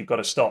say, look, you've got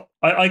to stop.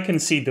 I can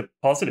see the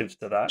positives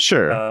to that.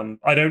 Sure.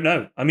 I don't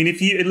know. I mean,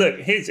 if you look,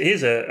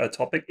 here's a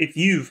topic. If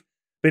you've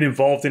been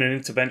involved in an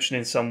intervention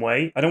in some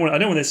way, I don't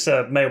want this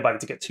mailbag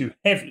to get too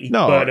heavy.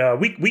 No, but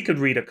we could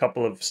read a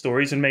couple of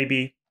stories and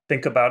maybe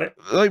think about it.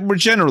 Like, we're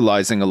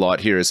generalizing a lot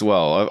here as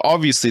well.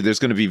 Obviously, there's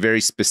going to be very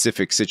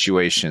specific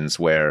situations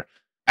where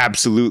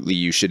absolutely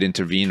you should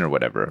intervene or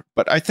whatever.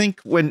 But I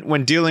think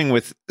when dealing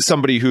with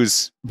somebody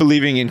who's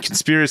believing in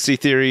conspiracy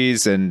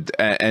theories and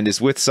is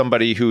with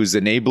somebody who's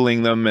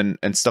enabling them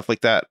and stuff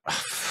like that,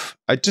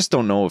 I just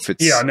don't know if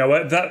it's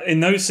that in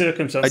those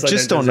circumstances. I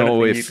just don't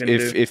know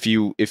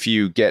if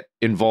you get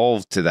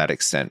involved to that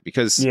extent,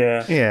 because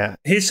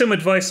here's some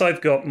advice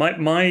I've got. My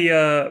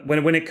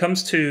when it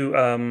comes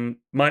to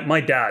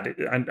my dad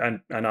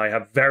and I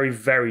have very,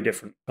 very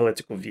different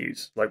political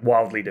views, like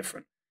wildly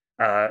different.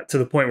 To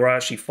the point where I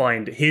actually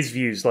find his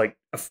views like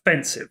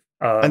offensive.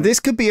 And this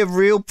could be a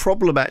real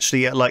problem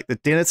actually at like the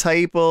dinner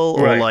table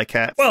or like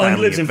at family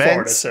he lives events. In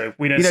Florida, so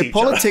we don't see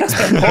politics.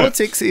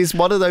 Politics is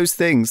one of those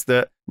things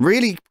that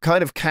really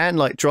kind of can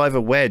like drive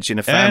a wedge in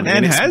a family,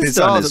 and has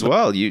done as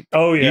well. You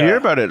hear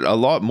about it a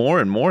lot more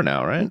and more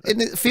now, right?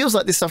 And it feels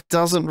like this stuff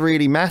doesn't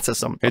really matter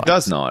sometimes. It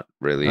does not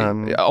really.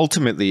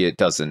 Ultimately, it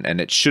doesn't,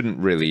 and it shouldn't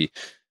really.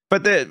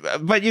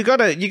 But you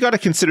gotta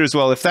consider as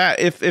well, if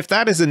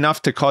that is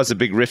enough to cause a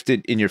big rift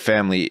in your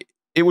family,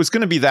 it was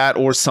going to be that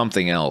or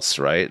something else,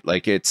 right?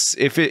 Like it's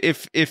if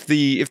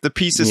the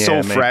piece is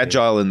so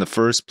fragile in the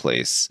first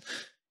place,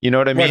 you know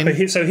what I mean? Right,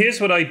 but so here's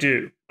what I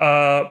do.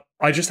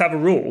 I just have a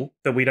rule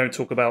that we don't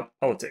talk about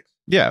politics.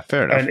 Yeah,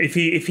 fair enough. And if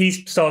he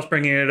starts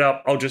bringing it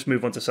up, I'll just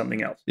move on to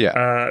something else.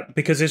 Yeah.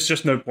 Because there's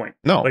just no point.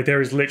 No. Like there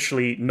is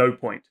literally no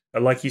point.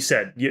 Like you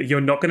said,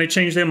 you're not going to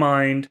change their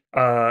mind.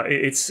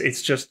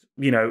 It's just,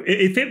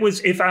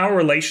 if our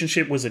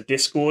relationship was a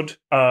Discord,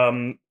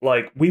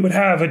 like we would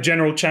have a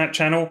general chat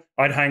channel,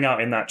 I'd hang out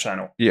in that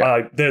channel.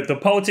 Yeah. The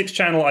politics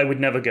channel, I would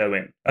never go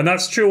in. And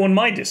that's true on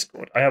my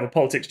Discord. I have a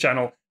politics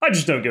channel. I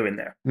just don't go in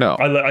there. No.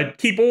 I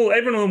keep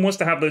everyone wants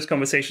to have those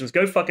conversations.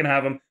 Go fucking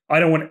have them.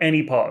 I don't want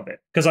any part of it.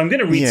 Because I'm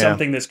going to read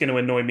something that's going to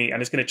annoy me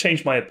and it's going to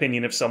change my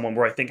opinion of someone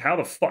where I think, how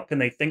the fuck can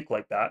they think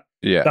like that?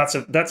 Yeah.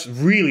 That's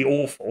really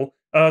awful.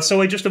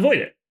 So I just avoid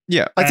it.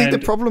 Yeah. I think the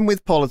problem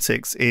with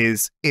politics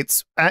is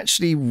it's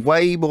actually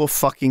way more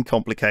fucking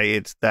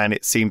complicated than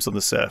it seems on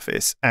the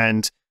surface.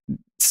 And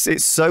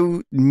it's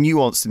so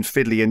nuanced and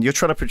fiddly, and you're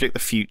trying to predict the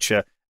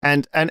future.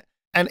 And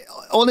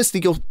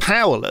honestly, you're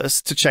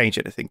powerless to change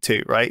anything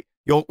too, right?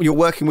 You're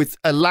working with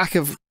a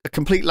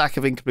complete lack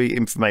of incomplete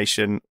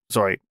information.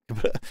 Sorry.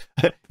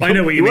 I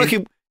know what you mean. Do you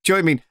know what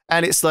I mean?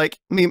 And it's like,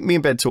 me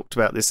and Ben talked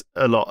about this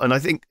a lot. And I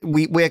think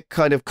we're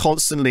kind of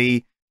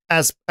constantly,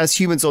 as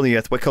humans on the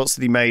earth, we're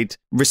constantly made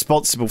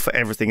responsible for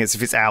everything as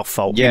if it's our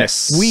fault.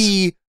 Yes.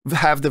 We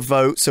have the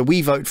vote, so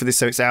we vote for this,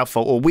 so it's our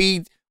fault. Or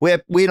we're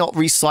not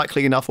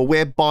recycling enough, or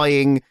we're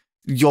buying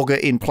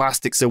yogurt in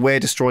plastic, so we're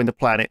destroying the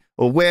planet.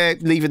 Or we're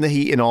leaving the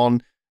heating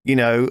on,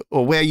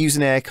 or we're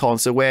using aircon,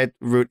 so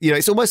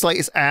it's almost like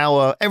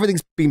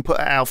everything's been put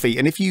at our feet.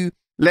 And if you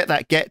let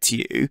that get to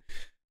you,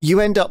 you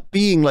end up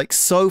being like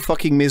so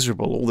fucking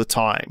miserable all the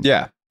time.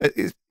 Yeah.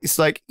 It's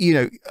like,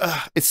 you're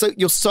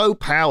so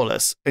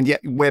powerless, and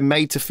yet we're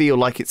made to feel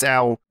like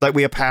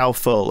we are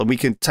powerful and we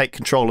can take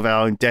control of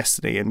our own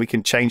destiny and we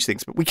can change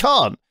things, but we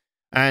can't.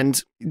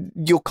 And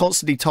you're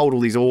constantly told all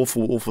these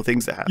awful, awful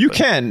things that happen. You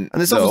can. And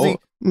there's obviously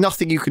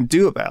nothing you can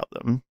do about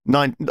them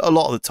a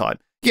lot of the time.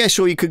 Yeah,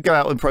 sure, you could go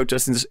out and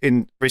protest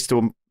in Bristol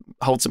and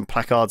hold some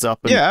placards up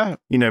and,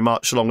 you know,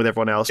 march along with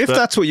everyone else. If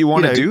that's what you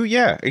want to do,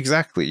 yeah,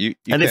 exactly. You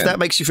and if that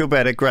makes you feel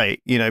better,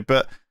 great, you know,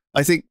 but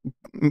I think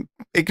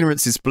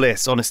ignorance is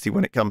bliss, honestly,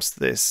 when it comes to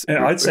this.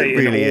 Yeah, I'd say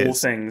really in all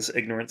things,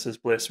 ignorance is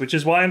bliss, which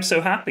is why I'm so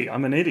happy.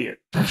 I'm an idiot.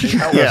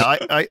 Yeah,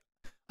 I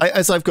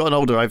as I've gotten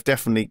older, I've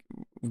definitely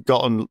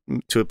gotten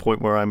to a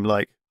point where I'm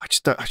like, I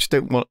just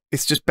don't want.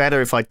 It's just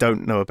better if I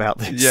don't know about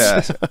this.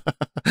 Yeah,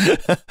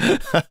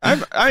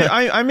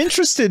 I'm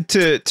interested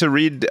to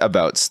read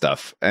about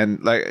stuff,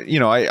 and like, you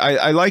know,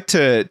 I like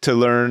to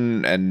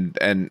learn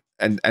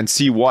and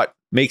see what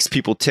makes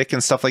people tick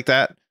and stuff like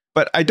that.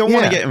 But I don't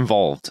want to get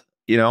involved.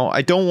 You know,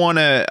 I don't want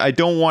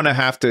to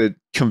have to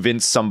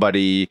convince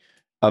somebody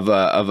of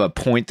a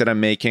point that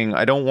I'm making.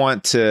 I don't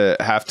want to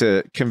have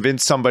to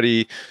convince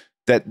somebody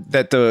that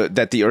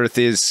the Earth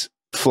is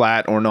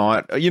flat or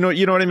not. You know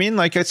what I mean?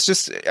 Like, it's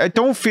just, I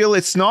don't feel,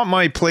 it's not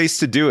my place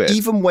to do it.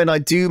 Even when I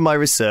do my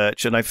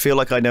research and I feel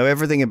like I know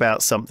everything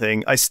about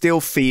something, I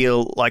still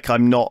feel like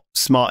I'm not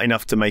smart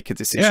enough to make a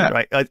decision.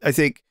 Right? I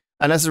think,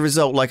 and as a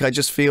result, like, I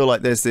just feel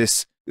like there's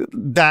this.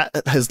 That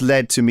has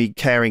led to me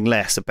caring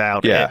less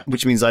about it,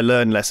 which means I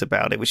learn less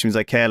about it, which means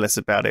I care less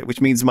about it, which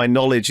means my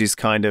knowledge is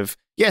kind of,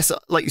 yes,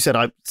 like you said,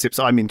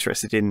 I'm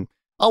interested in,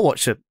 I'll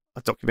watch a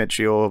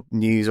documentary or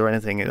news or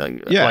anything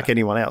like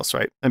anyone else,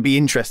 right? And be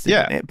interested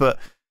in it. But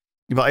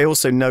I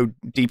also know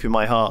deep in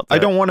my heart that I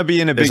don't want to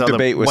be in a big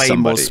debate with somebody.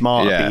 Way more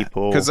smart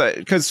people.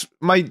 Because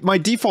my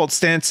default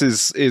stance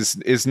is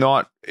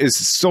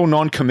so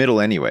non-committal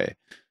anyway.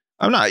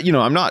 I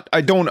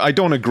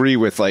don't agree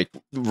with like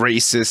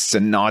racists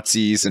and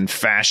Nazis and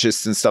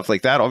fascists and stuff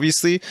like that,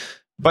 obviously.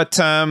 But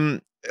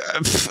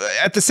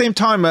at the same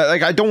time,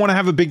 like, I don't want to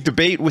have a big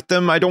debate with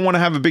them. I don't want to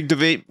have a big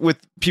debate with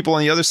people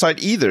on the other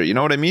side either. You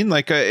know what I mean?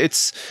 Like,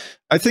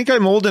 I think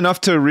I'm old enough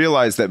to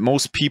realize that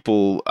most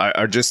people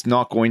are just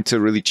not going to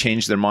really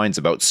change their minds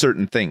about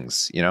certain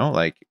things. You know,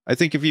 like, I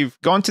think if you've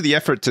gone to the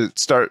effort to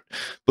start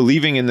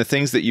believing in the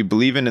things that you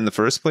believe in the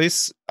first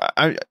place,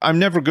 I'm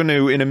never going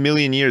to, in a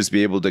million years,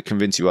 be able to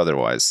convince you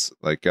otherwise.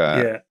 Like, you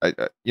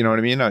know what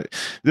I mean?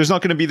 There's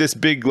not going to be this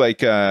big,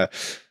 like, an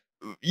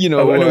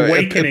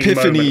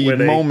epiphany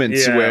moment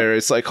where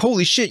it's like,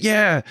 holy shit,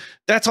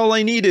 that's all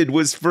I needed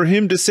was for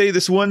him to say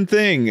this one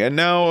thing, and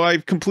now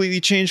I've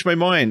completely changed my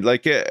mind.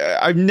 Like,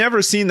 I've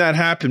never seen that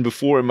happen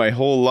before in my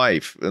whole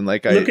life. And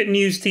like, look at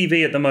news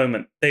TV at the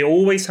moment. They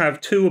always have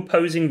two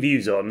opposing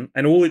views on,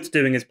 and all it's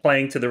doing is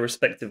playing to the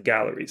respective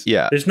galleries.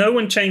 Yeah, there's no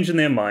one changing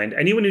their mind.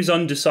 Anyone who's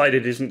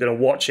undecided isn't going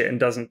to watch it and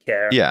doesn't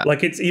care. Yeah,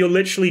 like, you're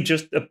literally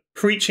just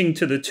preaching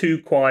to the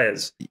two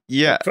choirs.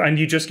 Yeah, and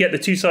you just get the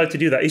two sides to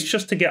do that. It's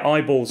just to get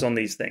eyeballs on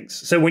these things.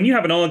 So when you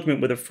have an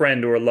argument with a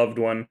friend or a loved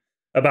one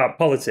about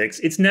politics,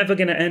 it's never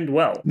going to end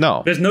well.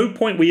 No. There's no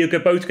point where you're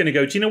both going to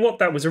go, do you know what?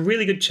 That was a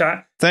really good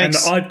chat.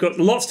 Thanks. And I've got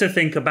lots to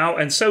think about,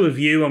 and so have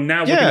you, and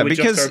now we're going to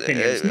adjust our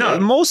opinions. No.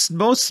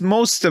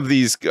 Most of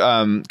these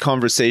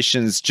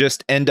conversations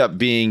just end up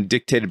being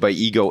dictated by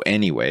ego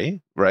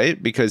anyway,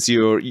 right? Because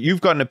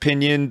you've got an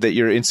opinion that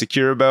you're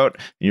insecure about,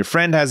 and your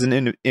friend has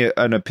an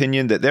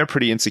opinion that they're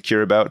pretty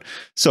insecure about.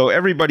 So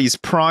everybody's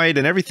pride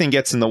and everything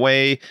gets in the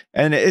way,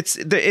 and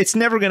it's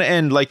never going to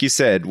end, like you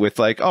said, with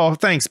like, oh,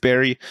 thanks,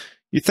 Barry.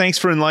 Thanks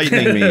for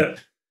enlightening me.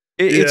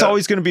 It's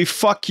always going to be,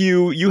 fuck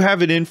you. You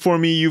have it in for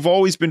me. You've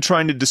always been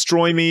trying to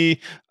destroy me.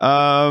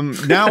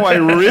 Now I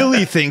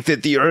really think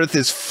that the Earth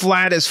is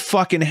flat as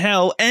fucking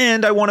hell,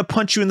 and I want to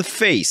punch you in the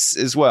face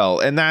as well.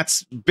 And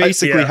that's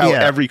basically how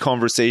every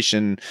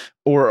conversation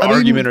or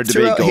argument or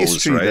debate goes.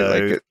 History, right?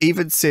 Though, like,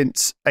 even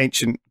since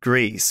ancient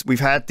Greece, we've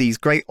had these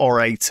great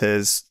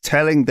orators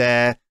telling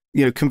their,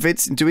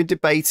 convincing, doing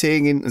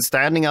debating and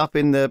standing up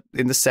in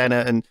the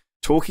Senate and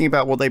talking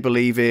about what they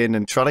believe in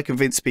and trying to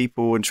convince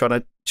people and trying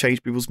to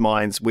change people's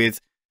minds with,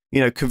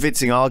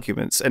 convincing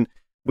arguments. And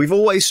we've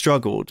always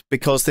struggled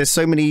because there's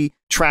so many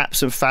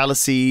traps and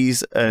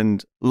fallacies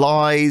and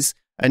lies,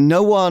 and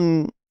no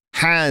one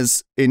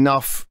has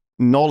enough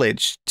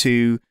knowledge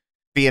to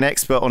be an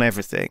expert on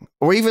everything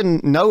or even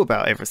know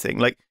about everything.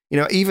 Like,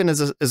 even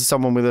as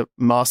someone with a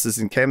master's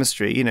in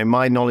chemistry,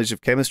 my knowledge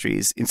of chemistry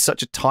is in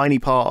such a tiny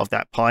part of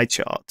that pie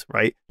chart,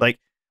 right? Like,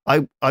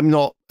 I'm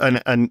not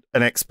an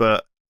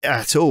expert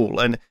at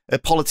all, and a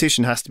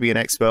politician has to be an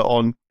expert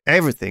on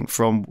everything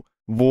from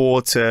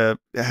war to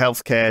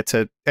healthcare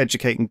to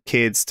educating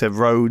kids to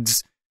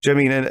roads. Do you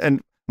know what I mean?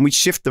 And we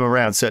shift them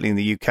around. Certainly in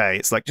the UK,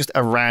 it's like just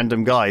a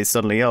random guy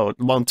suddenly. Oh,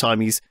 one time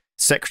he's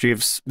secretary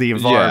of the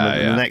environment,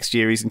 and the next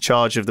year he's in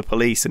charge of the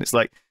police. And it's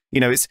like,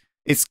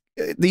 it's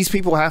these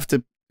people have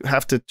to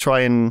try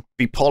and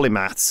be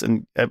polymaths,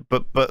 and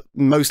but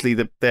mostly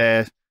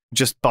they're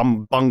just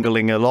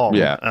bungling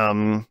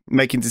along,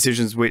 making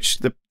decisions which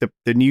the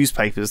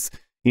newspapers,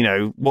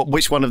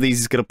 which one of these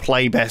is going to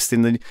play best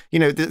in the,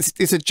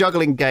 it's a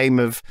juggling game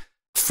of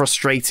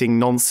frustrating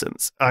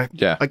nonsense. I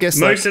guess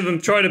most of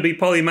them try to be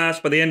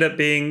polymaths, but they end up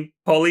being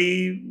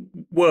poly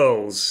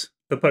whirls.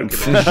 the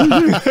Pokemon.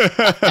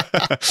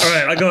 All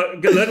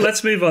right,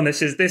 let's move on.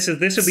 This will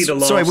be the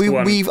last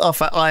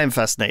one. I am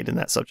fascinated in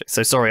that subject.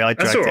 So sorry, I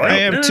dragged it out. I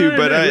am too,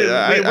 but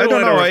I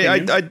don't know.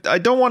 I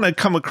don't want to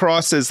come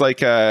across as like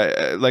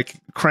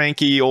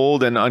cranky,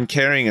 old, and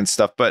uncaring and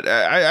stuff. But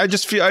I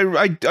just feel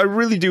I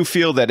really do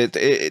feel that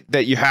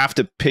that you have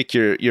to pick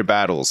your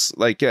battles.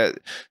 Like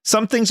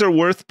some things are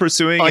worth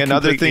pursuing, and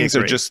other things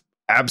are just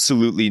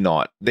absolutely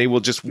not. They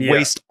will just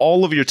waste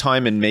all of your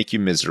time and make you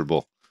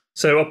miserable.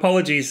 So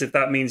apologies if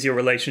that means your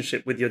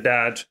relationship with your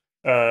dad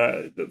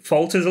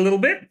falters a little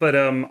bit, but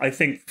I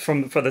think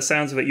for the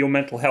sounds of it, your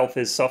mental health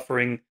is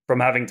suffering from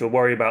having to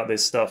worry about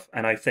this stuff.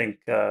 And I think,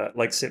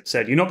 like Sip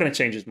said, you're not going to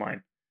change his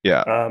mind.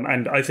 Yeah.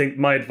 And I think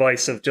my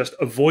advice of just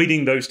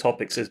avoiding those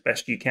topics as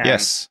best you can.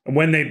 Yes. And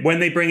when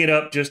they bring it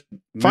up, just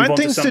find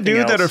things to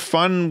do that are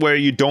fun where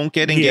you don't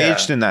get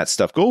engaged in that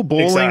stuff. Go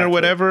bowling or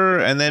whatever,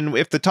 and then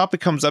if the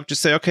topic comes up,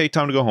 just say, "Okay,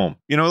 time to go home."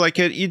 You know, like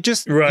you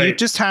just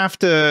have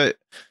to.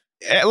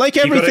 Like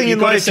everything in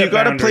life, you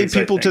got to play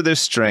people to their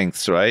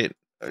strengths, right?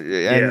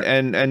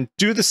 And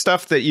do the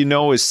stuff that you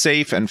know is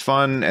safe and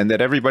fun, and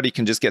that everybody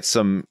can just get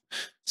some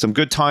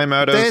good time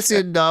out of. There's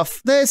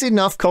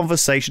enough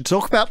conversation.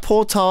 Talk about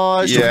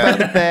Portage. Talk about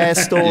the bear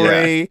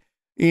story.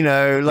 You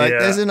know, like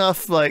there's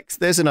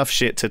enough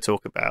shit to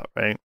talk about,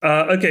 right?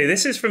 Okay,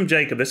 this is from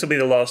Jacob. This will be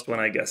the last one,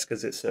 I guess,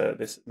 because it's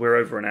we're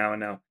over an hour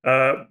now.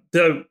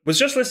 So was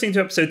just listening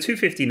to episode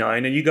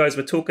 259, and you guys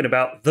were talking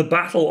about the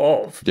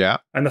Battle of,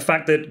 and the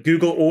fact that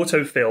Google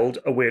auto-filled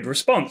a weird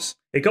response.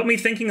 It got me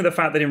thinking of the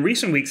fact that in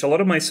recent weeks, a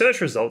lot of my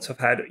search results have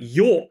had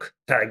York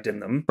tagged in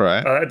them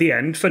at the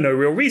end for no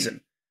real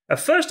reason. At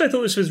first, I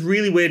thought this was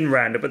really weird and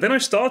random, but then I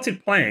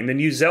started playing the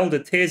new Zelda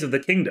Tears of the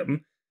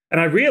Kingdom, and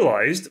I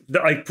realized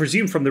that I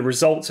presume from the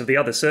results of the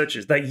other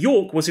searches that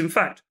York was in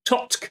fact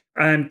Totk,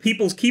 and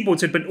people's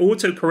keyboards had been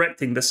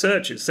auto-correcting the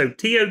searches. So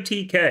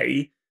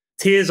TOTK,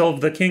 Tears of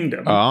the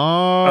Kingdom, is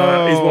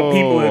what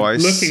people are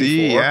looking for.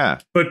 Yeah.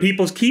 But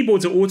people's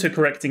keyboards are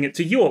auto-correcting it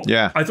to York.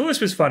 Yeah. I thought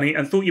this was funny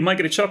and thought you might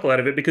get a chuckle out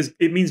of it because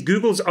it means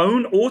Google's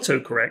own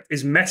autocorrect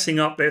is messing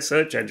up their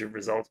search engine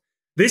results.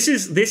 This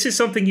is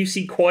something you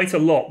see quite a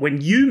lot.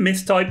 When you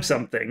mistype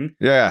something,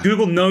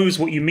 Google knows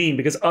what you mean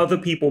because other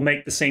people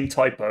make the same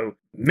typo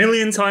a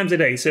million times a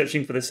day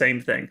searching for the same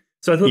thing.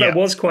 So I thought that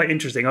was quite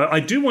interesting. I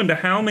do wonder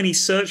how many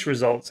search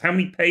results, how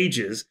many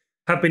pages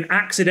have been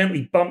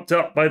accidentally bumped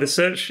up by the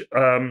search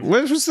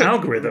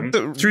algorithm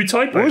through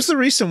typos. What was the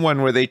recent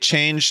one where they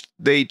changed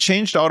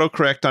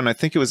autocorrect on, I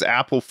think it was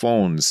Apple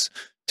phones,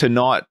 to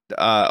not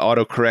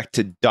autocorrect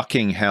to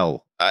ducking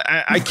hell?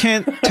 I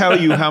can't tell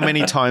you how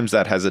many times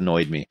that has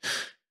annoyed me.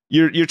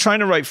 You're trying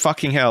to write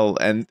fucking hell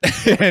and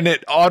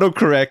it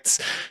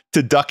autocorrects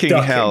to ducking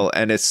hell,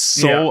 and it's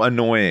so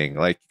annoying.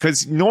 Like,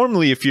 because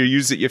normally if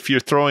you're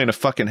throwing a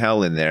fucking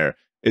hell in there,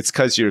 it's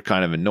because you're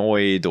kind of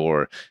annoyed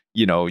or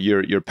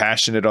you're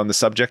passionate on the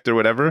subject or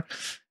whatever.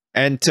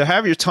 And to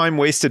have your time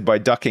wasted by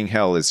ducking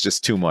hell is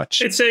just too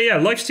much. It's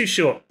life's too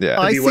short. Yeah,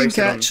 I think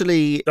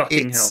actually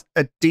it's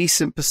a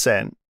decent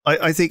percent.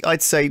 I think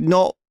I'd say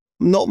not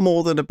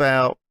more than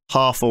about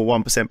 0.5 or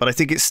 1%, but I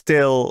think it's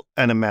still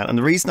an amount. And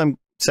the reason I'm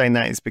saying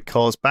that is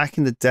because back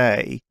in the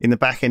day, in the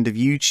back end of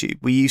YouTube,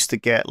 we used to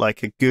get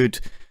like a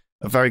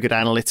very good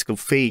analytical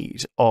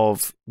feed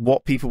of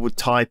what people would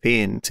type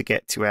in to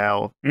get to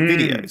our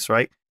videos,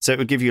 right? So it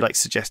would give you like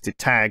suggested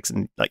tags,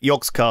 and like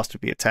Yogscast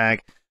would be a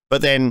tag,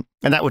 but then,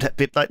 and that would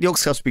be like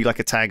Yogscast would be like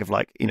a tag of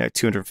like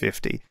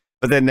 250,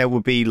 but then there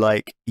would be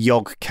like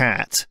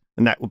Yogcat,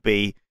 and that would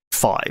be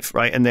 5,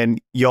 right? And then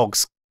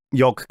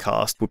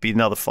Yogcast would be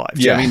another 5.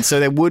 Yeah. I mean, so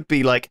there would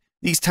be like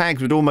these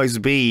tags would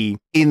almost be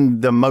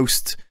in the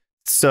most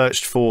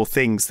searched for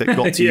things that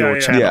got to your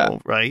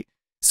channel, right?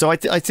 So I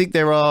think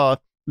there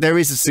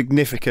is a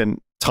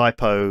significant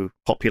typo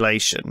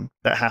population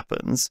that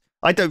happens.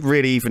 I don't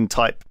really even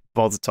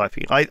bother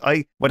typing.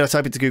 When I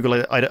type into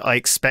Google, I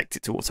expect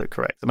it to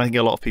autocorrect, and I think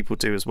a lot of people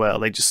do as well.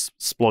 They just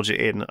splodge it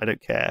in. I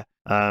don't care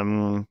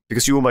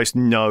because you almost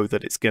know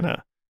that it's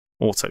gonna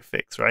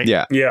autofix, right?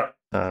 Yeah.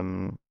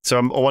 So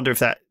I wonder if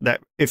that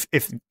if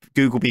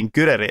Google being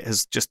good at it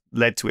has just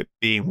led to it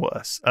being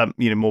worse.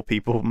 More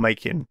people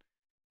making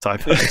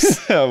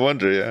typos. I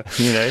wonder, yeah.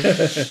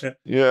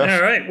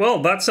 All right.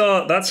 Well, that's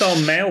our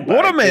mailbag.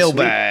 What a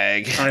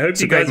mailbag! I hope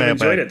you guys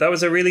enjoyed it. That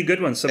was a really good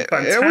one. Some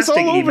fantastic It was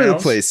all over emails.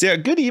 The place. Yeah,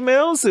 good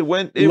emails.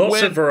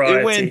 Lots of variety.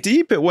 It went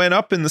deep. It went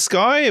up in the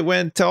sky. It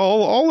went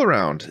all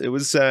around. It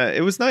was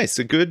nice.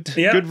 A good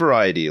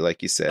variety,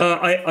 like you said.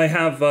 I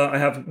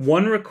have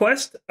one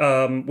request,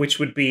 which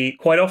would be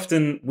quite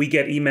often we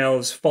get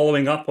emails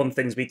following up on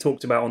things we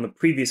talked about on the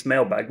previous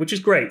mailbag, which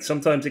is great.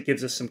 Sometimes it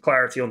gives us some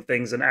clarity on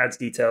things and adds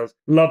details.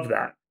 Love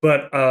that.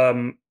 But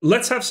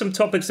let's have some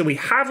topics that we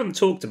haven't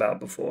talked about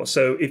before.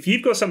 So if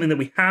you've got something that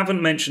we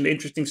haven't mentioned,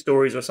 interesting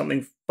stories or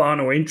something fun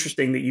or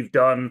interesting that you've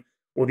done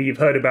or that you've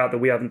heard about that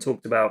we haven't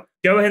talked about,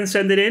 go ahead and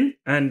send it in,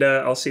 and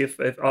I'll see if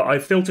I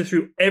filter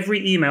through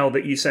every email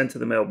that you send to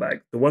the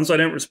mailbag. The ones I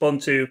don't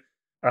respond to,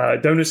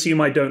 Don't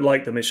assume I don't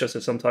like them. It's just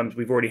that sometimes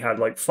we've already had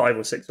like 5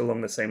 or 6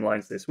 along the same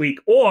lines this week.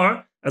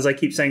 Or, as I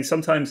keep saying,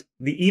 sometimes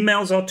the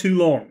emails are too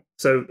long.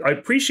 So I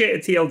appreciate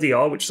a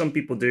TLDR, which some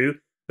people do,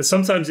 but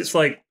sometimes it's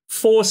like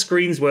 4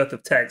 screens worth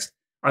of text.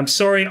 I'm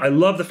sorry. I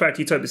love the fact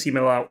you typed this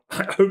email out.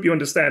 I hope you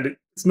understand it.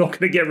 It's not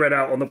going to get read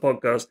out on the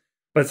podcast.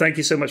 But thank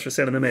you so much for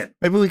sending them in.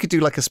 Maybe we could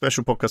do like a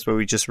special podcast where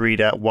we just read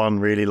out one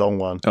really long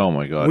one. Oh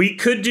my God. We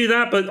could do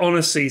that, but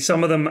honestly,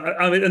 some of them,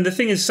 I mean, and the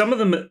thing is, some of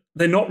them,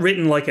 they're not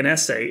written like an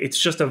essay. It's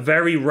just a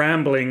very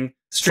rambling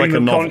stream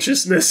of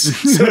consciousness,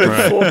 sort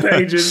of 4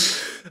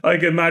 pages. I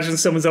can imagine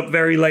someone's up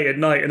very late at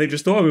night and they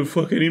just, I'm going to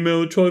fucking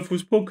email the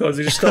Triforce podcast.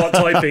 They just start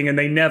typing and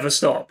they never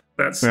stop.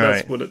 That's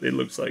what it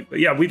looks like. But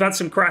yeah, we've had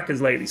some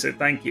crackers lately, so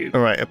thank you.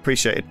 All right,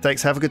 appreciate it.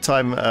 Thanks. Have a good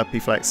time,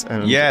 P-Flex.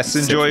 And yes,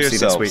 enjoy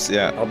yourselves.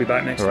 Yeah, I'll be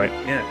back next week.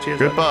 Yeah, cheers.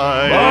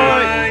 Goodbye.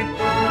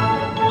 Bye.